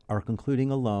are concluding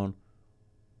a loan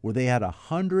where they had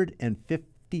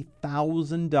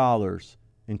 $150,000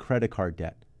 in credit card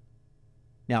debt.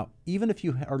 Now, even if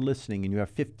you are listening and you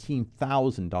have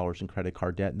 $15,000 in credit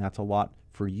card debt, and that's a lot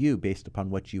for you based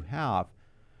upon what you have,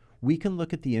 we can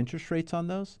look at the interest rates on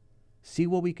those, see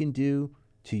what we can do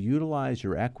to utilize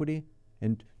your equity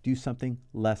and do something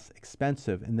less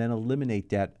expensive and then eliminate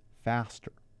debt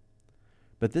faster.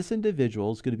 But this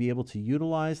individual is going to be able to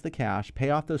utilize the cash,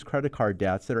 pay off those credit card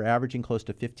debts that are averaging close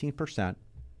to 15%,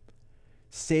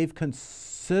 save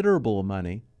considerable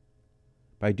money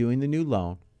by doing the new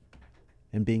loan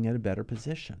and being in a better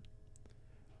position.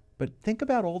 But think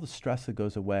about all the stress that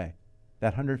goes away.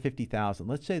 That $150,000.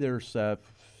 Let's say there's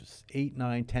 8,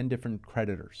 9, 10 different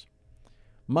creditors.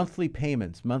 Monthly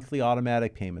payments, monthly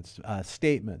automatic payments,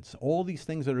 statements, all these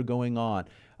things that are going on,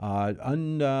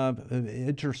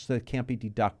 interest that can't be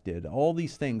deducted, all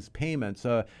these things, payments,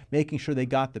 making sure they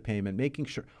got the payment, making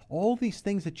sure, all these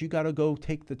things that you got to go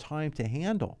take the time to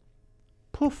handle.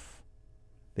 Poof.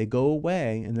 They go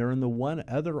away, and they're in the one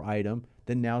other item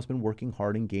that now has been working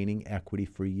hard and gaining equity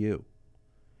for you.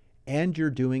 And you're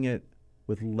doing it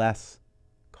with less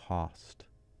cost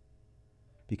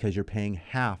because you're paying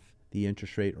half the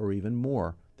interest rate or even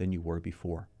more than you were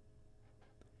before.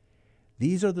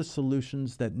 These are the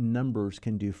solutions that numbers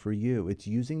can do for you. It's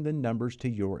using the numbers to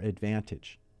your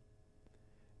advantage.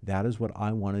 That is what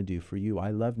I want to do for you. I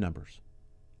love numbers.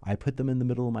 I put them in the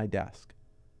middle of my desk.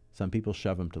 Some people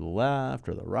shove them to the left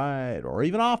or the right or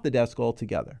even off the desk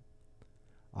altogether.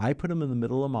 I put them in the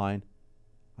middle of mine.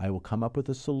 I will come up with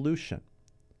a solution.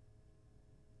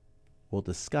 We'll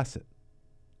discuss it.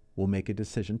 We'll make a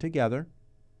decision together,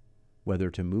 whether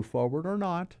to move forward or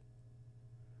not.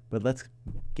 But let's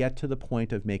get to the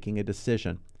point of making a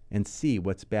decision and see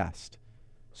what's best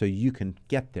so you can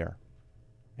get there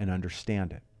and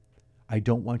understand it. I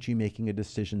don't want you making a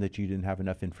decision that you didn't have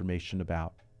enough information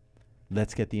about.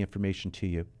 Let's get the information to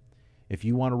you. If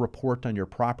you want to report on your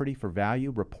property for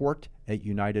value, report at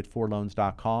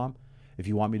unitedforloans.com. If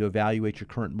you want me to evaluate your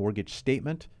current mortgage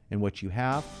statement and what you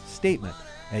have, statement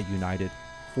at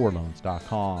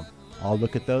unitedforloans.com. I'll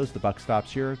look at those. The buck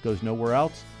stops here, goes nowhere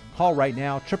else. Call right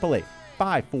now,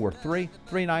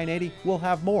 888-543-3980. We'll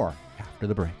have more after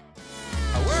the break.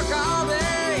 I work all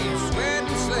day, sweat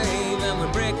and slave, and we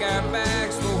break our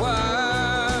backs for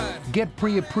what? Get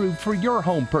pre-approved for your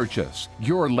home purchase.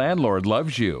 Your landlord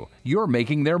loves you. You're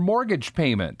making their mortgage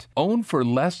payment. Own for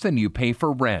less than you pay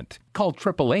for rent. Call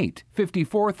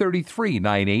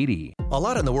 888-543-3980. A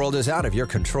lot in the world is out of your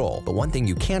control, but one thing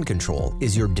you can control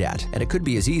is your debt. And it could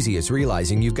be as easy as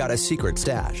realizing you've got a secret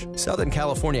stash. Southern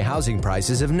California housing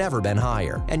prices have never been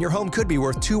higher, and your home could be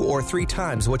worth 2 or 3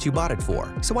 times what you bought it for.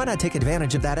 So why not take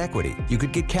advantage of that equity? You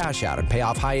could get cash out and pay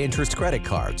off high-interest credit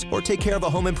cards, or take care of a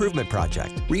home improvement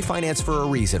project. Refinance for a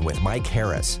reason with Mike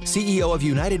Harris, CEO of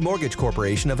United Mortgage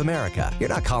Corporation of America. You're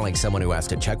not calling someone who has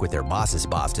to check with their boss's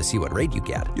boss to see what rate you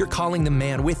get. You're calling the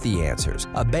man with the answers,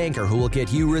 a banker who will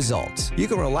get you results. You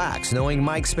can relax knowing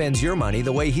Mike spends your money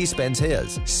the way he spends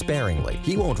his, sparingly.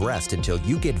 He won't rest until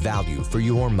you get value for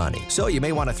your money. So you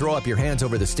may want to throw up your hands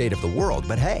over the state of the world,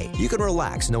 but hey, you can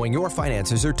relax knowing your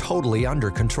finances are totally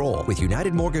under control with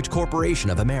United Mortgage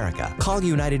Corporation of America. Call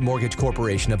United Mortgage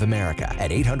Corporation of America at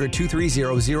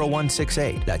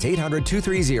 800-230-0168. That's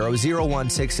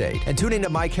 800-230-0168. And tune in to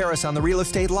Mike Harris on the Real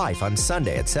Estate Life on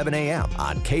Sunday at 7 a.m.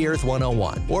 on K-Earth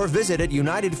 101 or visit at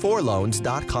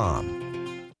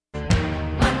unitedforloans.com.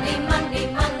 Money, money,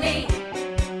 money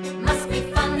must be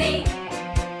funny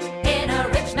in a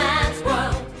rich man's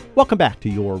world. Welcome back to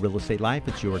Your Real Estate Life.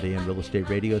 It's Your Day in Real Estate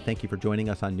Radio. Thank you for joining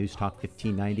us on News Talk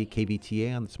 1590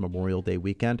 KVTA on this Memorial Day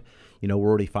weekend. You know, we're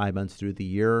already 5 months through the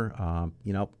year.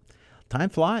 Time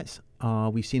flies.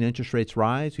 We've seen interest rates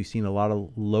rise. We've seen a lot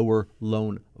of lower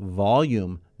loan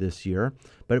volume this year,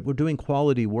 but we're doing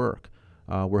quality work.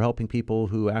 We're helping people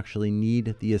who actually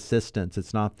need the assistance.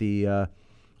 It's not the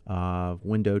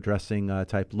window dressing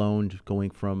type loan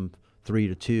going from 3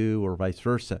 to 2 or vice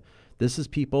versa. This is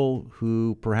people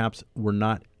who perhaps were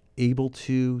not able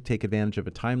to take advantage of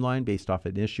a timeline based off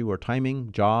an issue or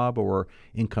timing, job or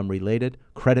income related,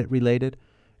 credit related,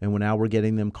 and now we're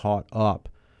getting them caught up.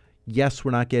 Yes,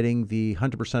 we're not getting the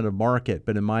 100% of market,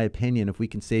 but in my opinion, if we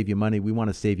can save you money, we want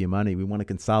to save you money. We want to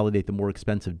consolidate the more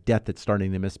expensive debt that's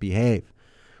starting to misbehave.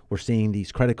 We're seeing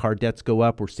these credit card debts go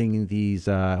up. We're seeing these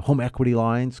home equity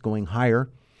lines going higher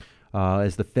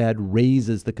as the Fed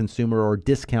raises the consumer or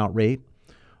discount rate.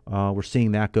 We're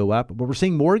seeing that go up. But we're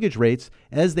seeing mortgage rates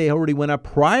as they already went up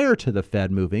prior to the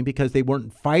Fed moving because they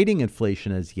weren't fighting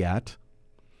inflation as yet,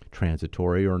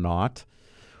 transitory or not.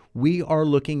 We are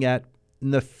looking at in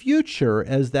the future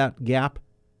as that gap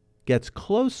gets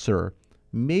closer,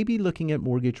 maybe looking at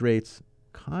mortgage rates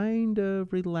kind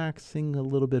of relaxing a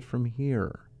little bit from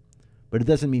here. But it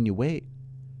doesn't mean you wait,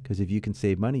 because if you can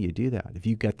save money, you do that. If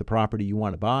you get the property you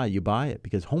want to buy, you buy it,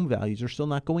 because home values are still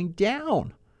not going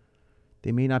down.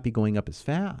 They may not be going up as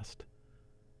fast,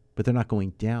 but they're not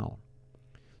going down.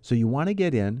 So you want to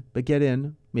get in, but get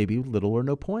in maybe little or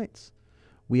no points.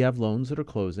 We have loans that are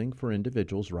closing for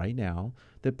individuals right now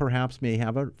that perhaps may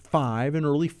have a 5, an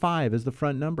early 5 as the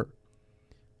front number.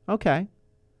 Okay,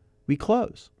 we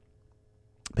close,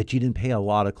 but you didn't pay a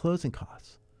lot of closing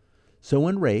costs. So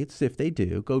when rates, if they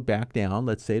do, go back down,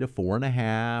 let's say to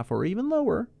 4.5 or even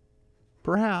lower,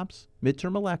 perhaps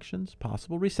midterm elections,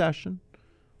 possible recession,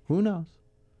 who knows?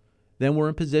 Then we're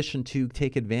in position to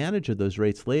take advantage of those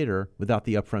rates later without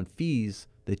the upfront fees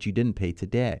that you didn't pay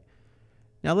today.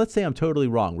 Now, let's say I'm totally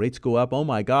wrong. Rates go up. Oh,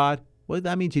 my God. Well,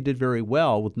 that means you did very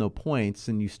well with no points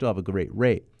and you still have a great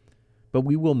rate. But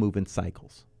we will move in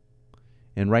cycles.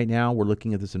 And right now, we're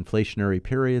looking at this inflationary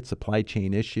period, supply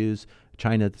chain issues,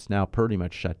 China that's now pretty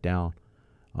much shut down.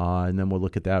 And then we'll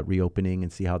look at that reopening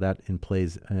and see how that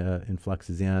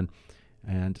influxes in.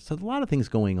 And so a lot of things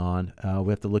going on.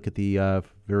 We have to look at the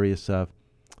various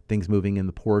things moving in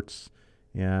the ports.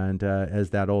 And as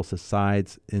that all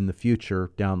subsides in the future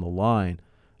down the line,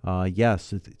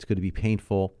 yes, it's going to be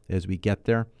painful as we get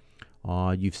there.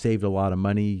 You've saved a lot of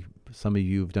money. Some of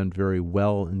you have done very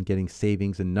well in getting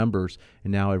savings and numbers,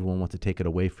 and now everyone wants to take it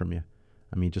away from you.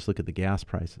 I mean, just look at the gas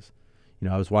prices. You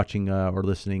know, I was watching or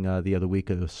listening the other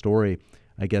week of a story,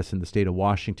 I guess in the state of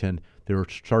Washington. They were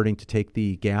starting to take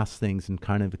the gas things and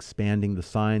kind of expanding the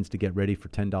signs to get ready for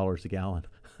 $10 a gallon.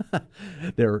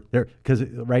 They're because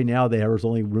right now there's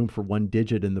only room for one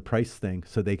digit in the price thing,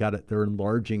 so they're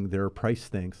enlarging their price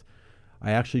things.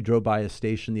 I actually drove by a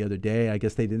station the other day. I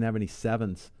guess they didn't have any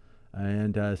 7s,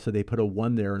 and so they put a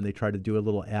 1 there, and they tried to do a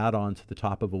little add-on to the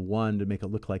top of a 1 to make it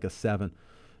look like a 7.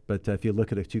 But if you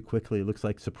look at it too quickly, it looks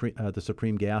like the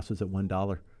Supreme gas was at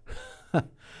 $1.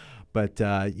 But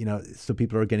so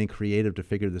people are getting creative to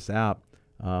figure this out.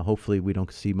 Hopefully, we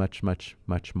don't see much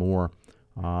more.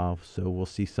 So we'll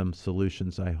see some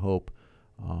solutions, I hope.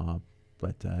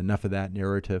 But enough of that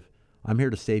narrative. I'm here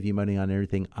to save you money on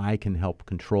everything I can help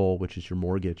control, which is your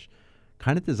mortgage.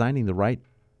 Kind of designing the right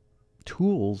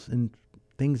tools and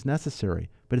things necessary,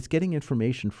 but it's getting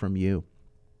information from you.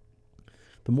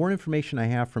 The more information I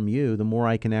have from you, the more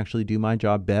I can actually do my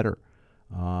job better.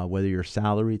 Whether you're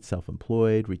salaried,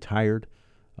 self-employed, retired,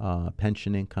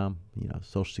 pension income,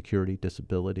 Social Security,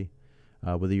 disability.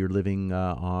 Whether you're living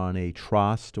on a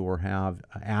trust or have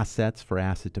assets for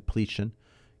asset depletion,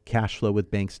 cash flow with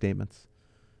bank statements.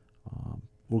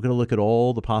 We're going to look at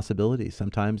all the possibilities.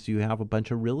 Sometimes you have a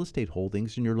bunch of real estate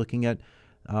holdings and you're looking at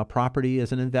property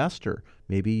as an investor.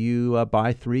 Maybe you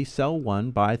buy 3, sell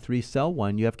 1, buy 3, sell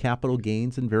 1. You have capital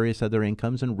gains and various other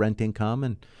incomes and rent income,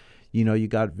 and you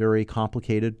got very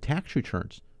complicated tax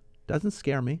returns. Doesn't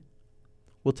scare me.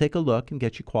 We'll take a look and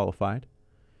get you qualified.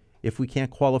 If we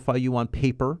can't qualify you on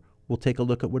paper, we'll take a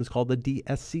look at what is called the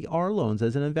DSCR loans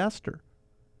as an investor.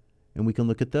 And we can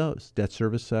look at those, debt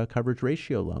service coverage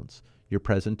ratio loans. Your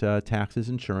present taxes,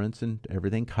 insurance, and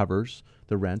everything covers,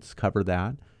 the rents cover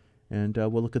that. And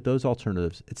we'll look at those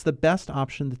alternatives. It's the best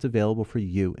option that's available for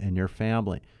you and your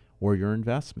family or your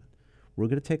investment. We're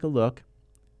going to take a look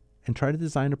and try to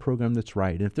design a program that's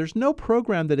right. And if there's no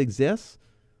program that exists,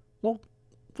 well,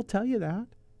 we'll tell you that.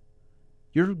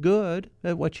 You're good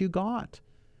at what you got.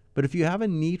 But if you have a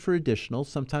need for additional,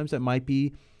 sometimes it might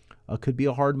be, could be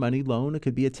a hard money loan. It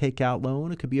could be a takeout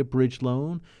loan. It could be a bridge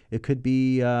loan. It could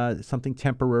be something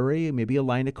temporary, maybe a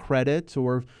line of credit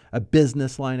or a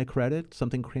business line of credit.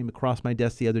 Something came across my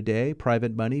desk the other day,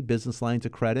 private money, business lines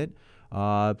of credit.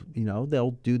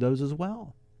 They'll do those as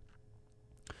well.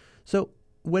 So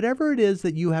whatever it is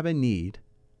that you have a need,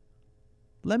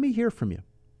 let me hear from you.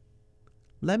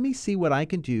 Let me see what I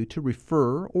can do to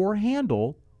refer or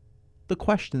handle the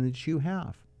question that you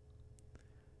have.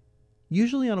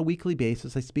 Usually on a weekly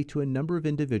basis, I speak to a number of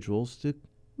individuals to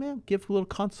give a little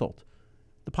consult.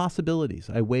 The possibilities.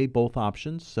 I weigh both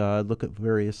options, look at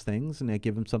various things, and I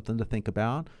give them something to think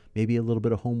about, maybe a little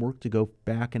bit of homework to go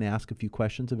back and ask a few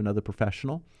questions of another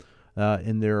professional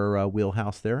in their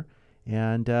wheelhouse there.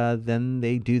 And then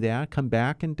they do that, come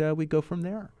back, and we go from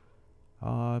there.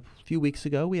 A few weeks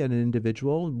ago, we had an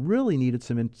individual really needed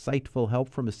some insightful help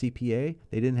from a CPA.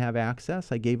 They didn't have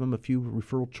access. I gave them a few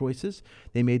referral choices.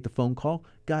 They made the phone call,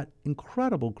 got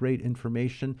incredible, great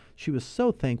information. She was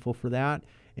so thankful for that.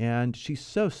 And she's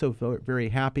so very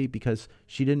happy because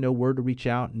she didn't know where to reach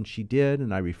out, and she did,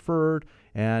 and I referred.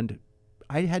 And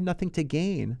I had nothing to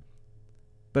gain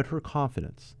but her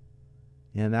confidence.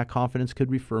 And that confidence could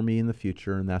refer me in the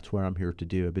future, and that's what I'm here to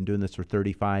do. I've been doing this for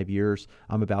 35 years.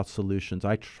 I'm about solutions.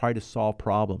 I try to solve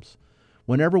problems.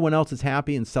 When everyone else is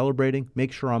happy and celebrating,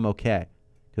 make sure I'm okay,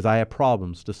 because I have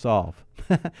problems to solve.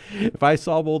 If I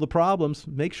solve all the problems,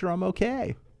 make sure I'm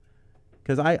okay,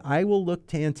 because I will look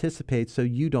to anticipate so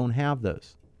you don't have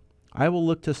those. I will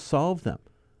look to solve them.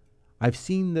 I've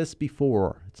seen this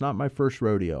before. It's not my first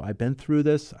rodeo. I've been through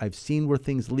this. I've seen where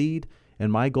things lead,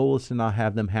 and my goal is to not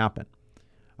have them happen.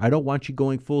 I don't want you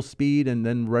going full speed and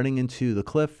then running into the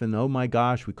cliff and, oh my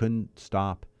gosh, we couldn't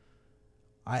stop.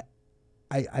 I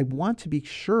want to be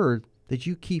sure that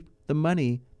you keep the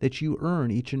money that you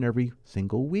earn each and every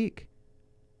single week.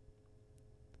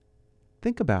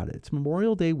 Think about it. It's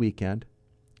Memorial Day weekend.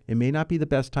 It may not be the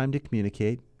best time to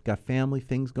communicate. Got family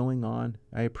things going on.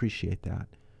 I appreciate that.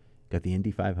 Got the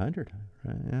Indy 500.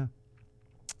 Right? Yeah.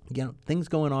 You know, things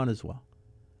going on as well.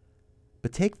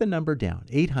 But take the number down,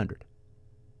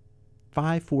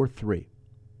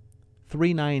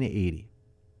 800-543-3980.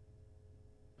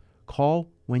 Call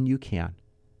when you can.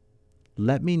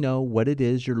 Let me know what it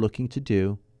is you're looking to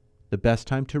do, the best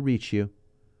time to reach you.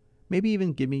 Maybe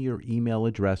even give me your email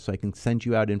address so I can send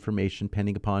you out information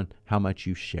depending upon how much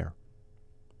you share.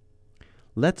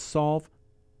 Let's solve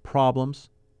problems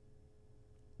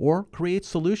or create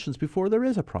solutions before there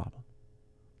is a problem.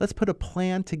 Let's put a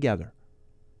plan together.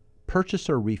 Purchase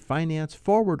or refinance,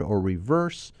 forward or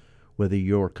reverse, whether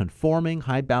you're conforming,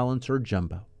 high balance, or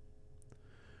jumbo.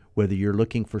 Whether you're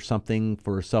looking for something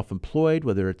for self-employed,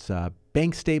 whether it's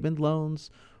bank statement loans,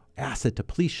 asset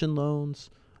depletion loans,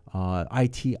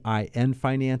 ITIN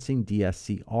financing,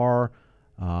 DSCR,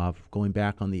 going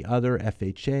back on the other,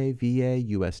 FHA, VA,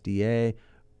 USDA,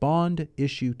 bond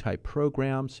issue type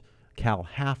programs,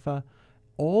 CalHFA,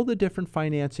 all the different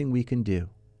financing we can do.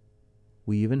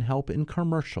 We even help in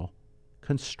commercial,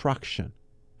 construction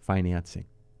financing.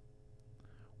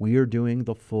 We are doing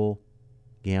the full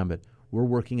gambit. We're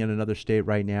working in another state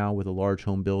right now with a large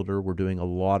home builder. We're doing a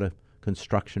lot of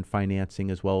construction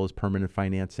financing as well as permanent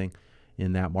financing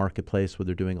in that marketplace where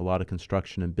they're doing a lot of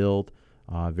construction and build.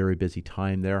 Very busy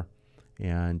time there.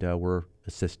 And we're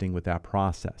assisting with that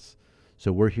process.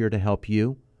 So we're here to help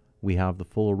you. We have the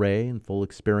full array and full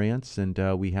experience, and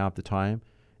we have the time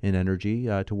and energy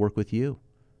to work with you.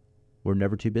 We're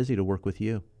never too busy to work with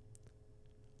you.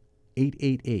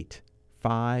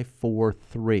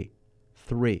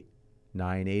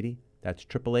 888-543-3980. That's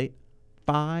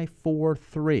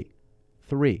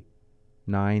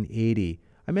 888-543-3980.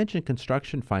 I mentioned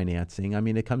construction financing. I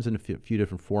mean, it comes in a few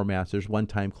different formats. There's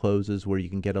one-time closes where you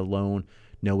can get a loan,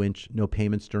 no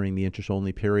payments during the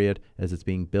interest-only period as it's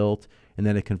being built, and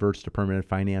then it converts to permanent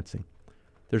financing.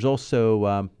 There's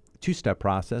also two-step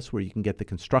process where you can get the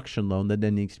construction loan that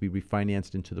then needs to be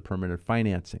refinanced into the permanent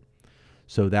financing.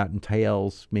 So that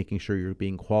entails making sure you're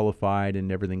being qualified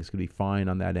and everything's going to be fine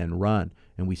on that end run,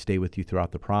 and we stay with you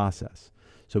throughout the process.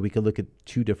 So we can look at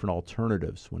two different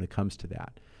alternatives when it comes to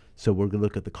that. So we're going to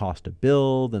look at the cost to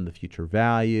build and the future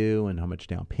value and how much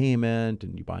down payment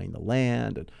and you buying the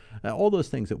land and all those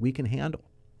things that we can handle.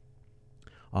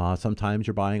 Sometimes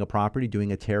you're buying a property,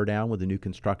 doing a tear down with a new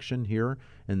construction here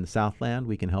in the Southland.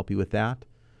 We can help you with that.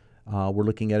 We're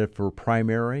looking at it for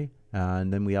primary,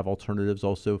 and then we have alternatives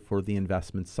also for the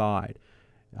investment side.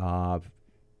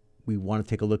 We want to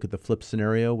take a look at the flip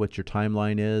scenario, what your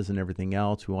timeline is and everything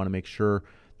else. We want to make sure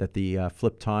that the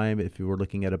flip time, if you were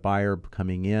looking at a buyer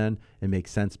coming in, it makes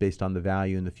sense based on the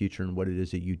value in the future and what it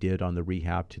is that you did on the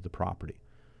rehab to the property.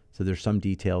 So there's some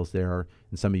details there,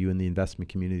 and some of you in the investment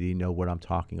community know what I'm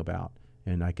talking about,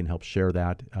 and I can help share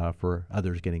that for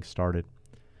others getting started.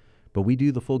 But we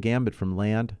do the full gambit from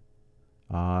land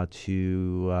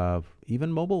to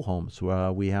even mobile homes.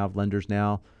 We have lenders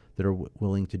now that are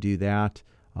willing to do that.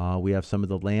 We have some of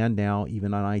the land now,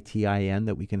 even on ITIN,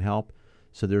 that we can help.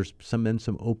 So there's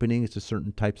some openings to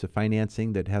certain types of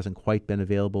financing that hasn't quite been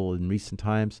available in recent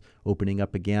times, opening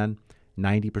up again.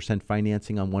 90%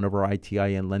 financing on one of our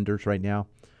ITIN lenders right now.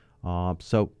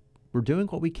 So we're doing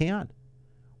what we can.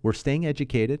 We're staying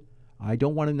educated. I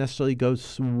don't want to necessarily go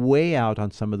way out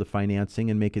on some of the financing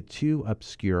and make it too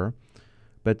obscure,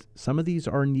 but some of these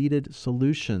are needed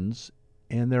solutions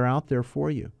and they're out there for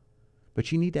you.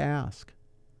 But you need to ask.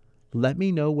 Let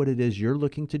me know what it is you're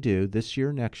looking to do this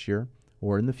year, next year,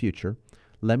 or in the future.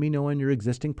 Let me know on your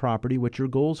existing property what your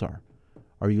goals are.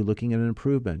 Are you looking at an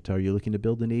improvement? Are you looking to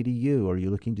build an ADU? Are you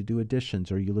looking to do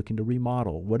additions? Are you looking to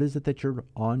remodel? What is it that you're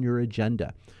on your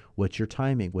agenda? What's your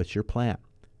timing? What's your plan?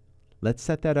 Let's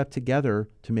set that up together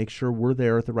to make sure we're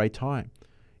there at the right time.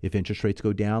 If interest rates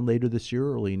go down later this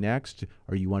year, early next,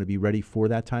 or you want to be ready for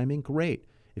that timing, great.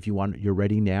 If you're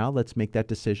ready now, let's make that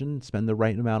decision, spend the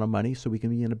right amount of money so we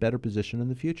can be in a better position in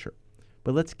the future.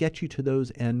 But let's get you to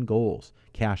those end goals.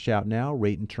 Cash out now,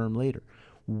 rate and term later.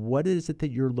 What is it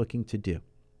that you're looking to do?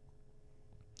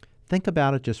 Think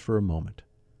about it just for a moment.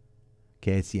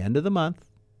 Okay, it's the end of the month.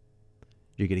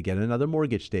 You're going to get another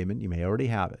mortgage statement. You may already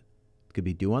have it. It could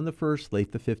be due on the 1st,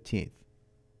 late the 15th.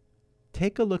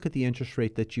 Take a look at the interest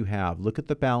rate that you have. Look at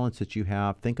the balance that you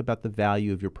have. Think about the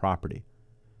value of your property.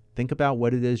 Think about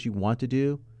what it is you want to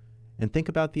do, and think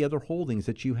about the other holdings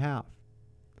that you have.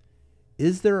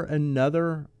 Is there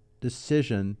another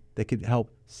decision that could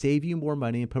help save you more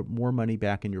money and put more money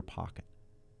back in your pocket?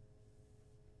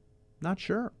 Not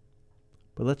sure,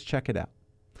 but let's check it out.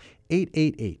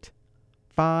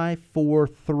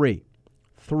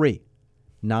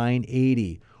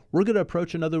 888-543-3980. We're going to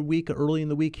approach another week early in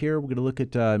the week here. We're going to look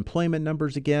at employment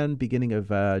numbers again, beginning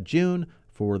of June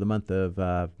for the month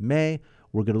of May.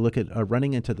 We're going to look at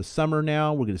running into the summer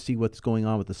now. We're going to see what's going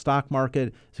on with the stock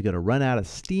market. Is it going to run out of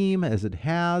steam as it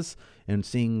has and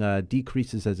seeing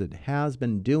decreases as it has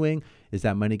been doing? Is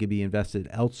that money going to be invested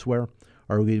elsewhere?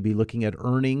 Are we going to be looking at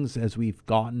earnings as we've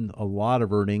gotten a lot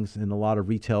of earnings and a lot of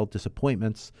retail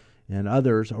disappointments and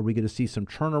others? Are we going to see some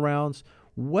turnarounds?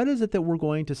 What is it that we're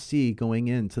going to see going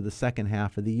into the second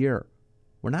half of the year?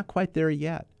 We're not quite there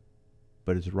yet,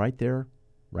 but it's right there,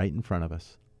 right in front of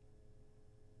us.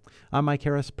 I'm Mike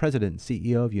Harris, President and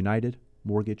CEO of United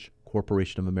Mortgage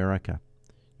Corporation of America,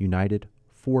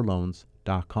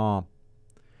 UnitedForLoans.com.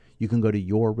 You can go to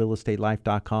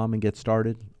YourRealEstateLife.com and get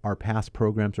started. Our past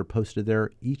programs are posted there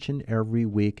each and every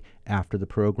week after the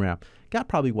program. Got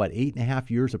probably, 8.5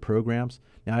 years of programs?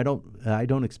 Now, I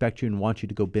don't expect you and want you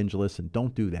to go binge listen.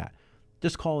 Don't do that.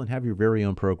 Just call and have your very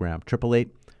own program.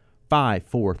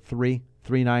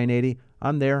 888-543-3980.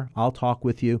 I'm there. I'll talk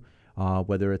with you.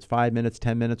 Whether it's 5 minutes,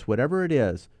 10 minutes, whatever it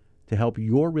is, to help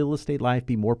your real estate life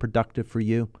be more productive for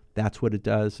you. That's what it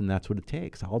does, and that's what it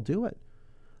takes. I'll do it.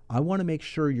 I want to make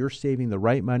sure you're saving the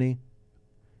right money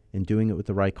and doing it with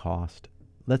the right cost.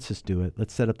 Let's just do it.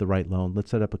 Let's set up the right loan. Let's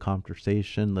set up a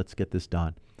conversation. Let's get this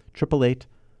done.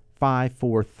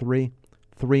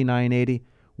 888-543-3980.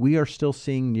 We are still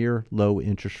seeing near low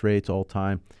interest rates all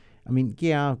time. I mean,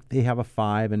 yeah, they have a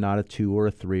 5 and not a 2 or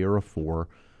a 3 or a 4.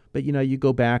 But, you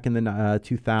go back in the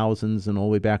 2000s and all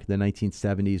the way back to the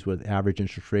 1970s with average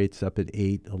interest rates up at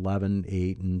 8, 11,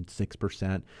 8, and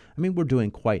 6%. I mean, we're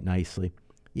doing quite nicely.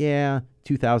 Yeah,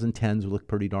 2010s look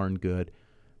pretty darn good.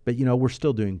 But, we're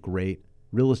still doing great.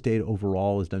 Real estate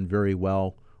overall has done very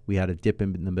well. We had a dip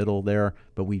in the middle there,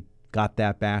 but we got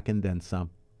that back and then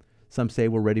some. Some say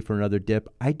we're ready for another dip.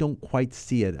 I don't quite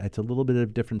see it. It's a little bit of a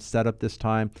different setup this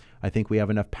time. I think we have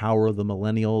enough power of the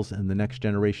millennials and the next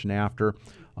generation after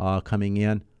coming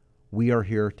in. We are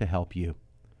here to help you.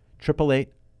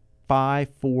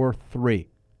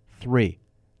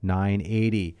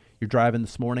 888-543-3980. You're driving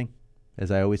this morning.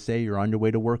 As I always say, you're on your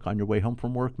way to work, on your way home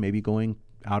from work, maybe going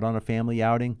out on a family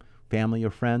outing, family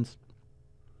or friends.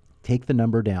 Take the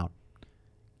number down.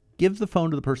 Give the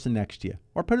phone to the person next to you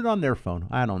or put it on their phone.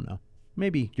 I don't know.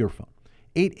 Maybe your phone.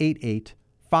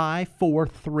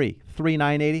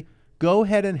 888-543-3980. Go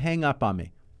ahead and hang up on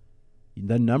me.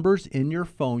 The number's in your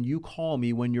phone. You call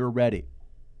me when you're ready.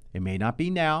 It may not be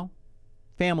now,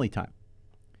 family time,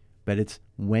 but it's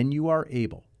when you are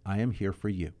able. I am here for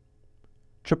you.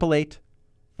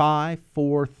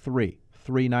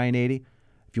 888-543-3980.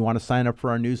 If you want to sign up for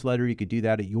our newsletter, you could do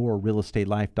that at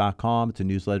YourRealEstateLife.com. It's a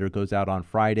newsletter that goes out on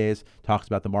Fridays, talks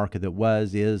about the market that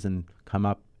was, is, and come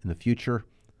up in the future.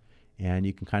 And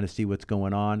you can kind of see what's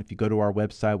going on. If you go to our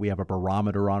website, we have a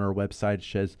barometer on our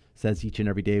website. It says each and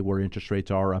every day where interest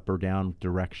rates are, up or down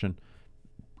direction.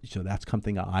 So that's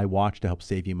something I watch to help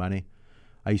save you money.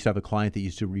 I used to have a client that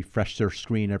used to refresh their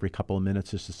screen every couple of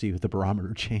minutes just to see if the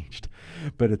barometer changed.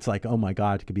 But it's like, oh my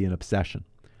God, it could be an obsession.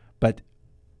 But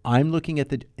I'm looking at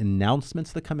the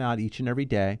announcements that come out each and every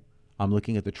day. I'm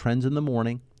looking at the trends in the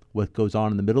morning, what goes on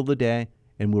in the middle of the day,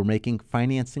 and we're making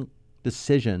financing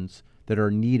decisions that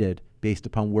are needed based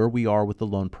upon where we are with the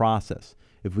loan process.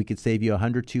 If we could save you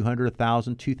 $100, $200,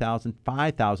 $1,000, $2,000,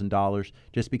 $5,000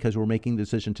 just because we're making the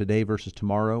decision today versus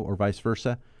tomorrow or vice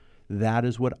versa, that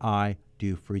is what I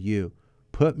do for you.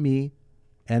 Put me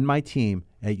and my team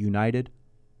at United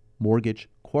Mortgage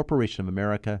Corporation of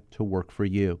America to work for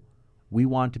you. We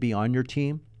want to be on your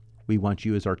team. We want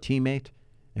you as our teammate,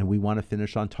 and we want to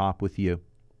finish on top with you.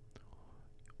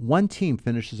 One team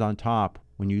finishes on top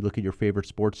when you look at your favorite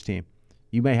sports team.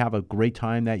 You may have a great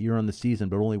time that year on the season,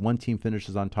 but only one team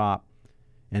finishes on top.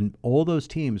 And all those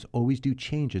teams always do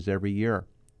changes every year.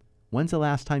 When's the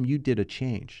last time you did a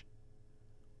change?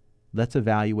 Let's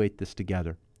evaluate this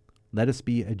together. Let us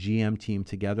be a GM team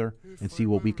together and see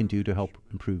what we can do to help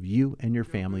improve you and your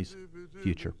family's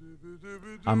future.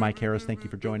 I'm Mike Harris. Thank you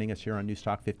for joining us here on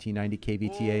Newstalk 1590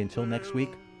 KVTA. Until next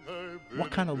week,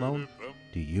 what kind of loan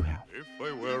do you have? If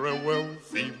I were a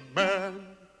wealthy man,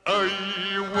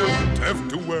 I wouldn't have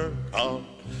to work hard.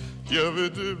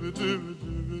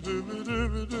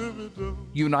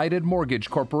 United Mortgage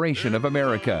Corporation of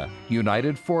America,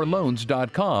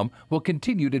 UnitedForLoans.com will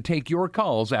continue to take your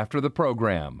calls after the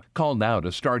program. Call now to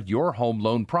start your home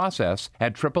loan process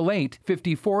at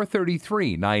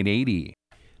 888-5433-980.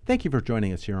 Thank you for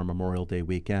joining us here on Memorial Day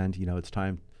weekend. You know, it's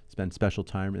time to spend special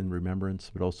time in remembrance,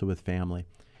 but also with family.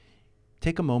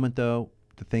 Take a moment, though,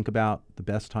 to think about the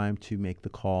best time to make the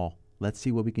call. Let's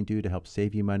see what we can do to help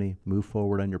save you money, move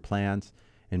forward on your plans,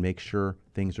 and make sure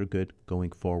things are good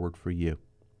going forward for you.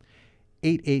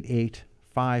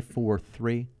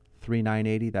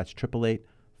 888-543-3980. That's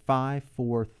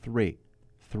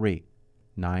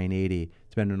 888-543-3980.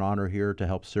 It's been an honor here to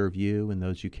help serve you and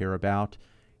those you care about.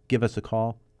 Give us a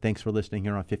call. Thanks for listening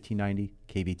here on 1590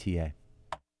 KVTA.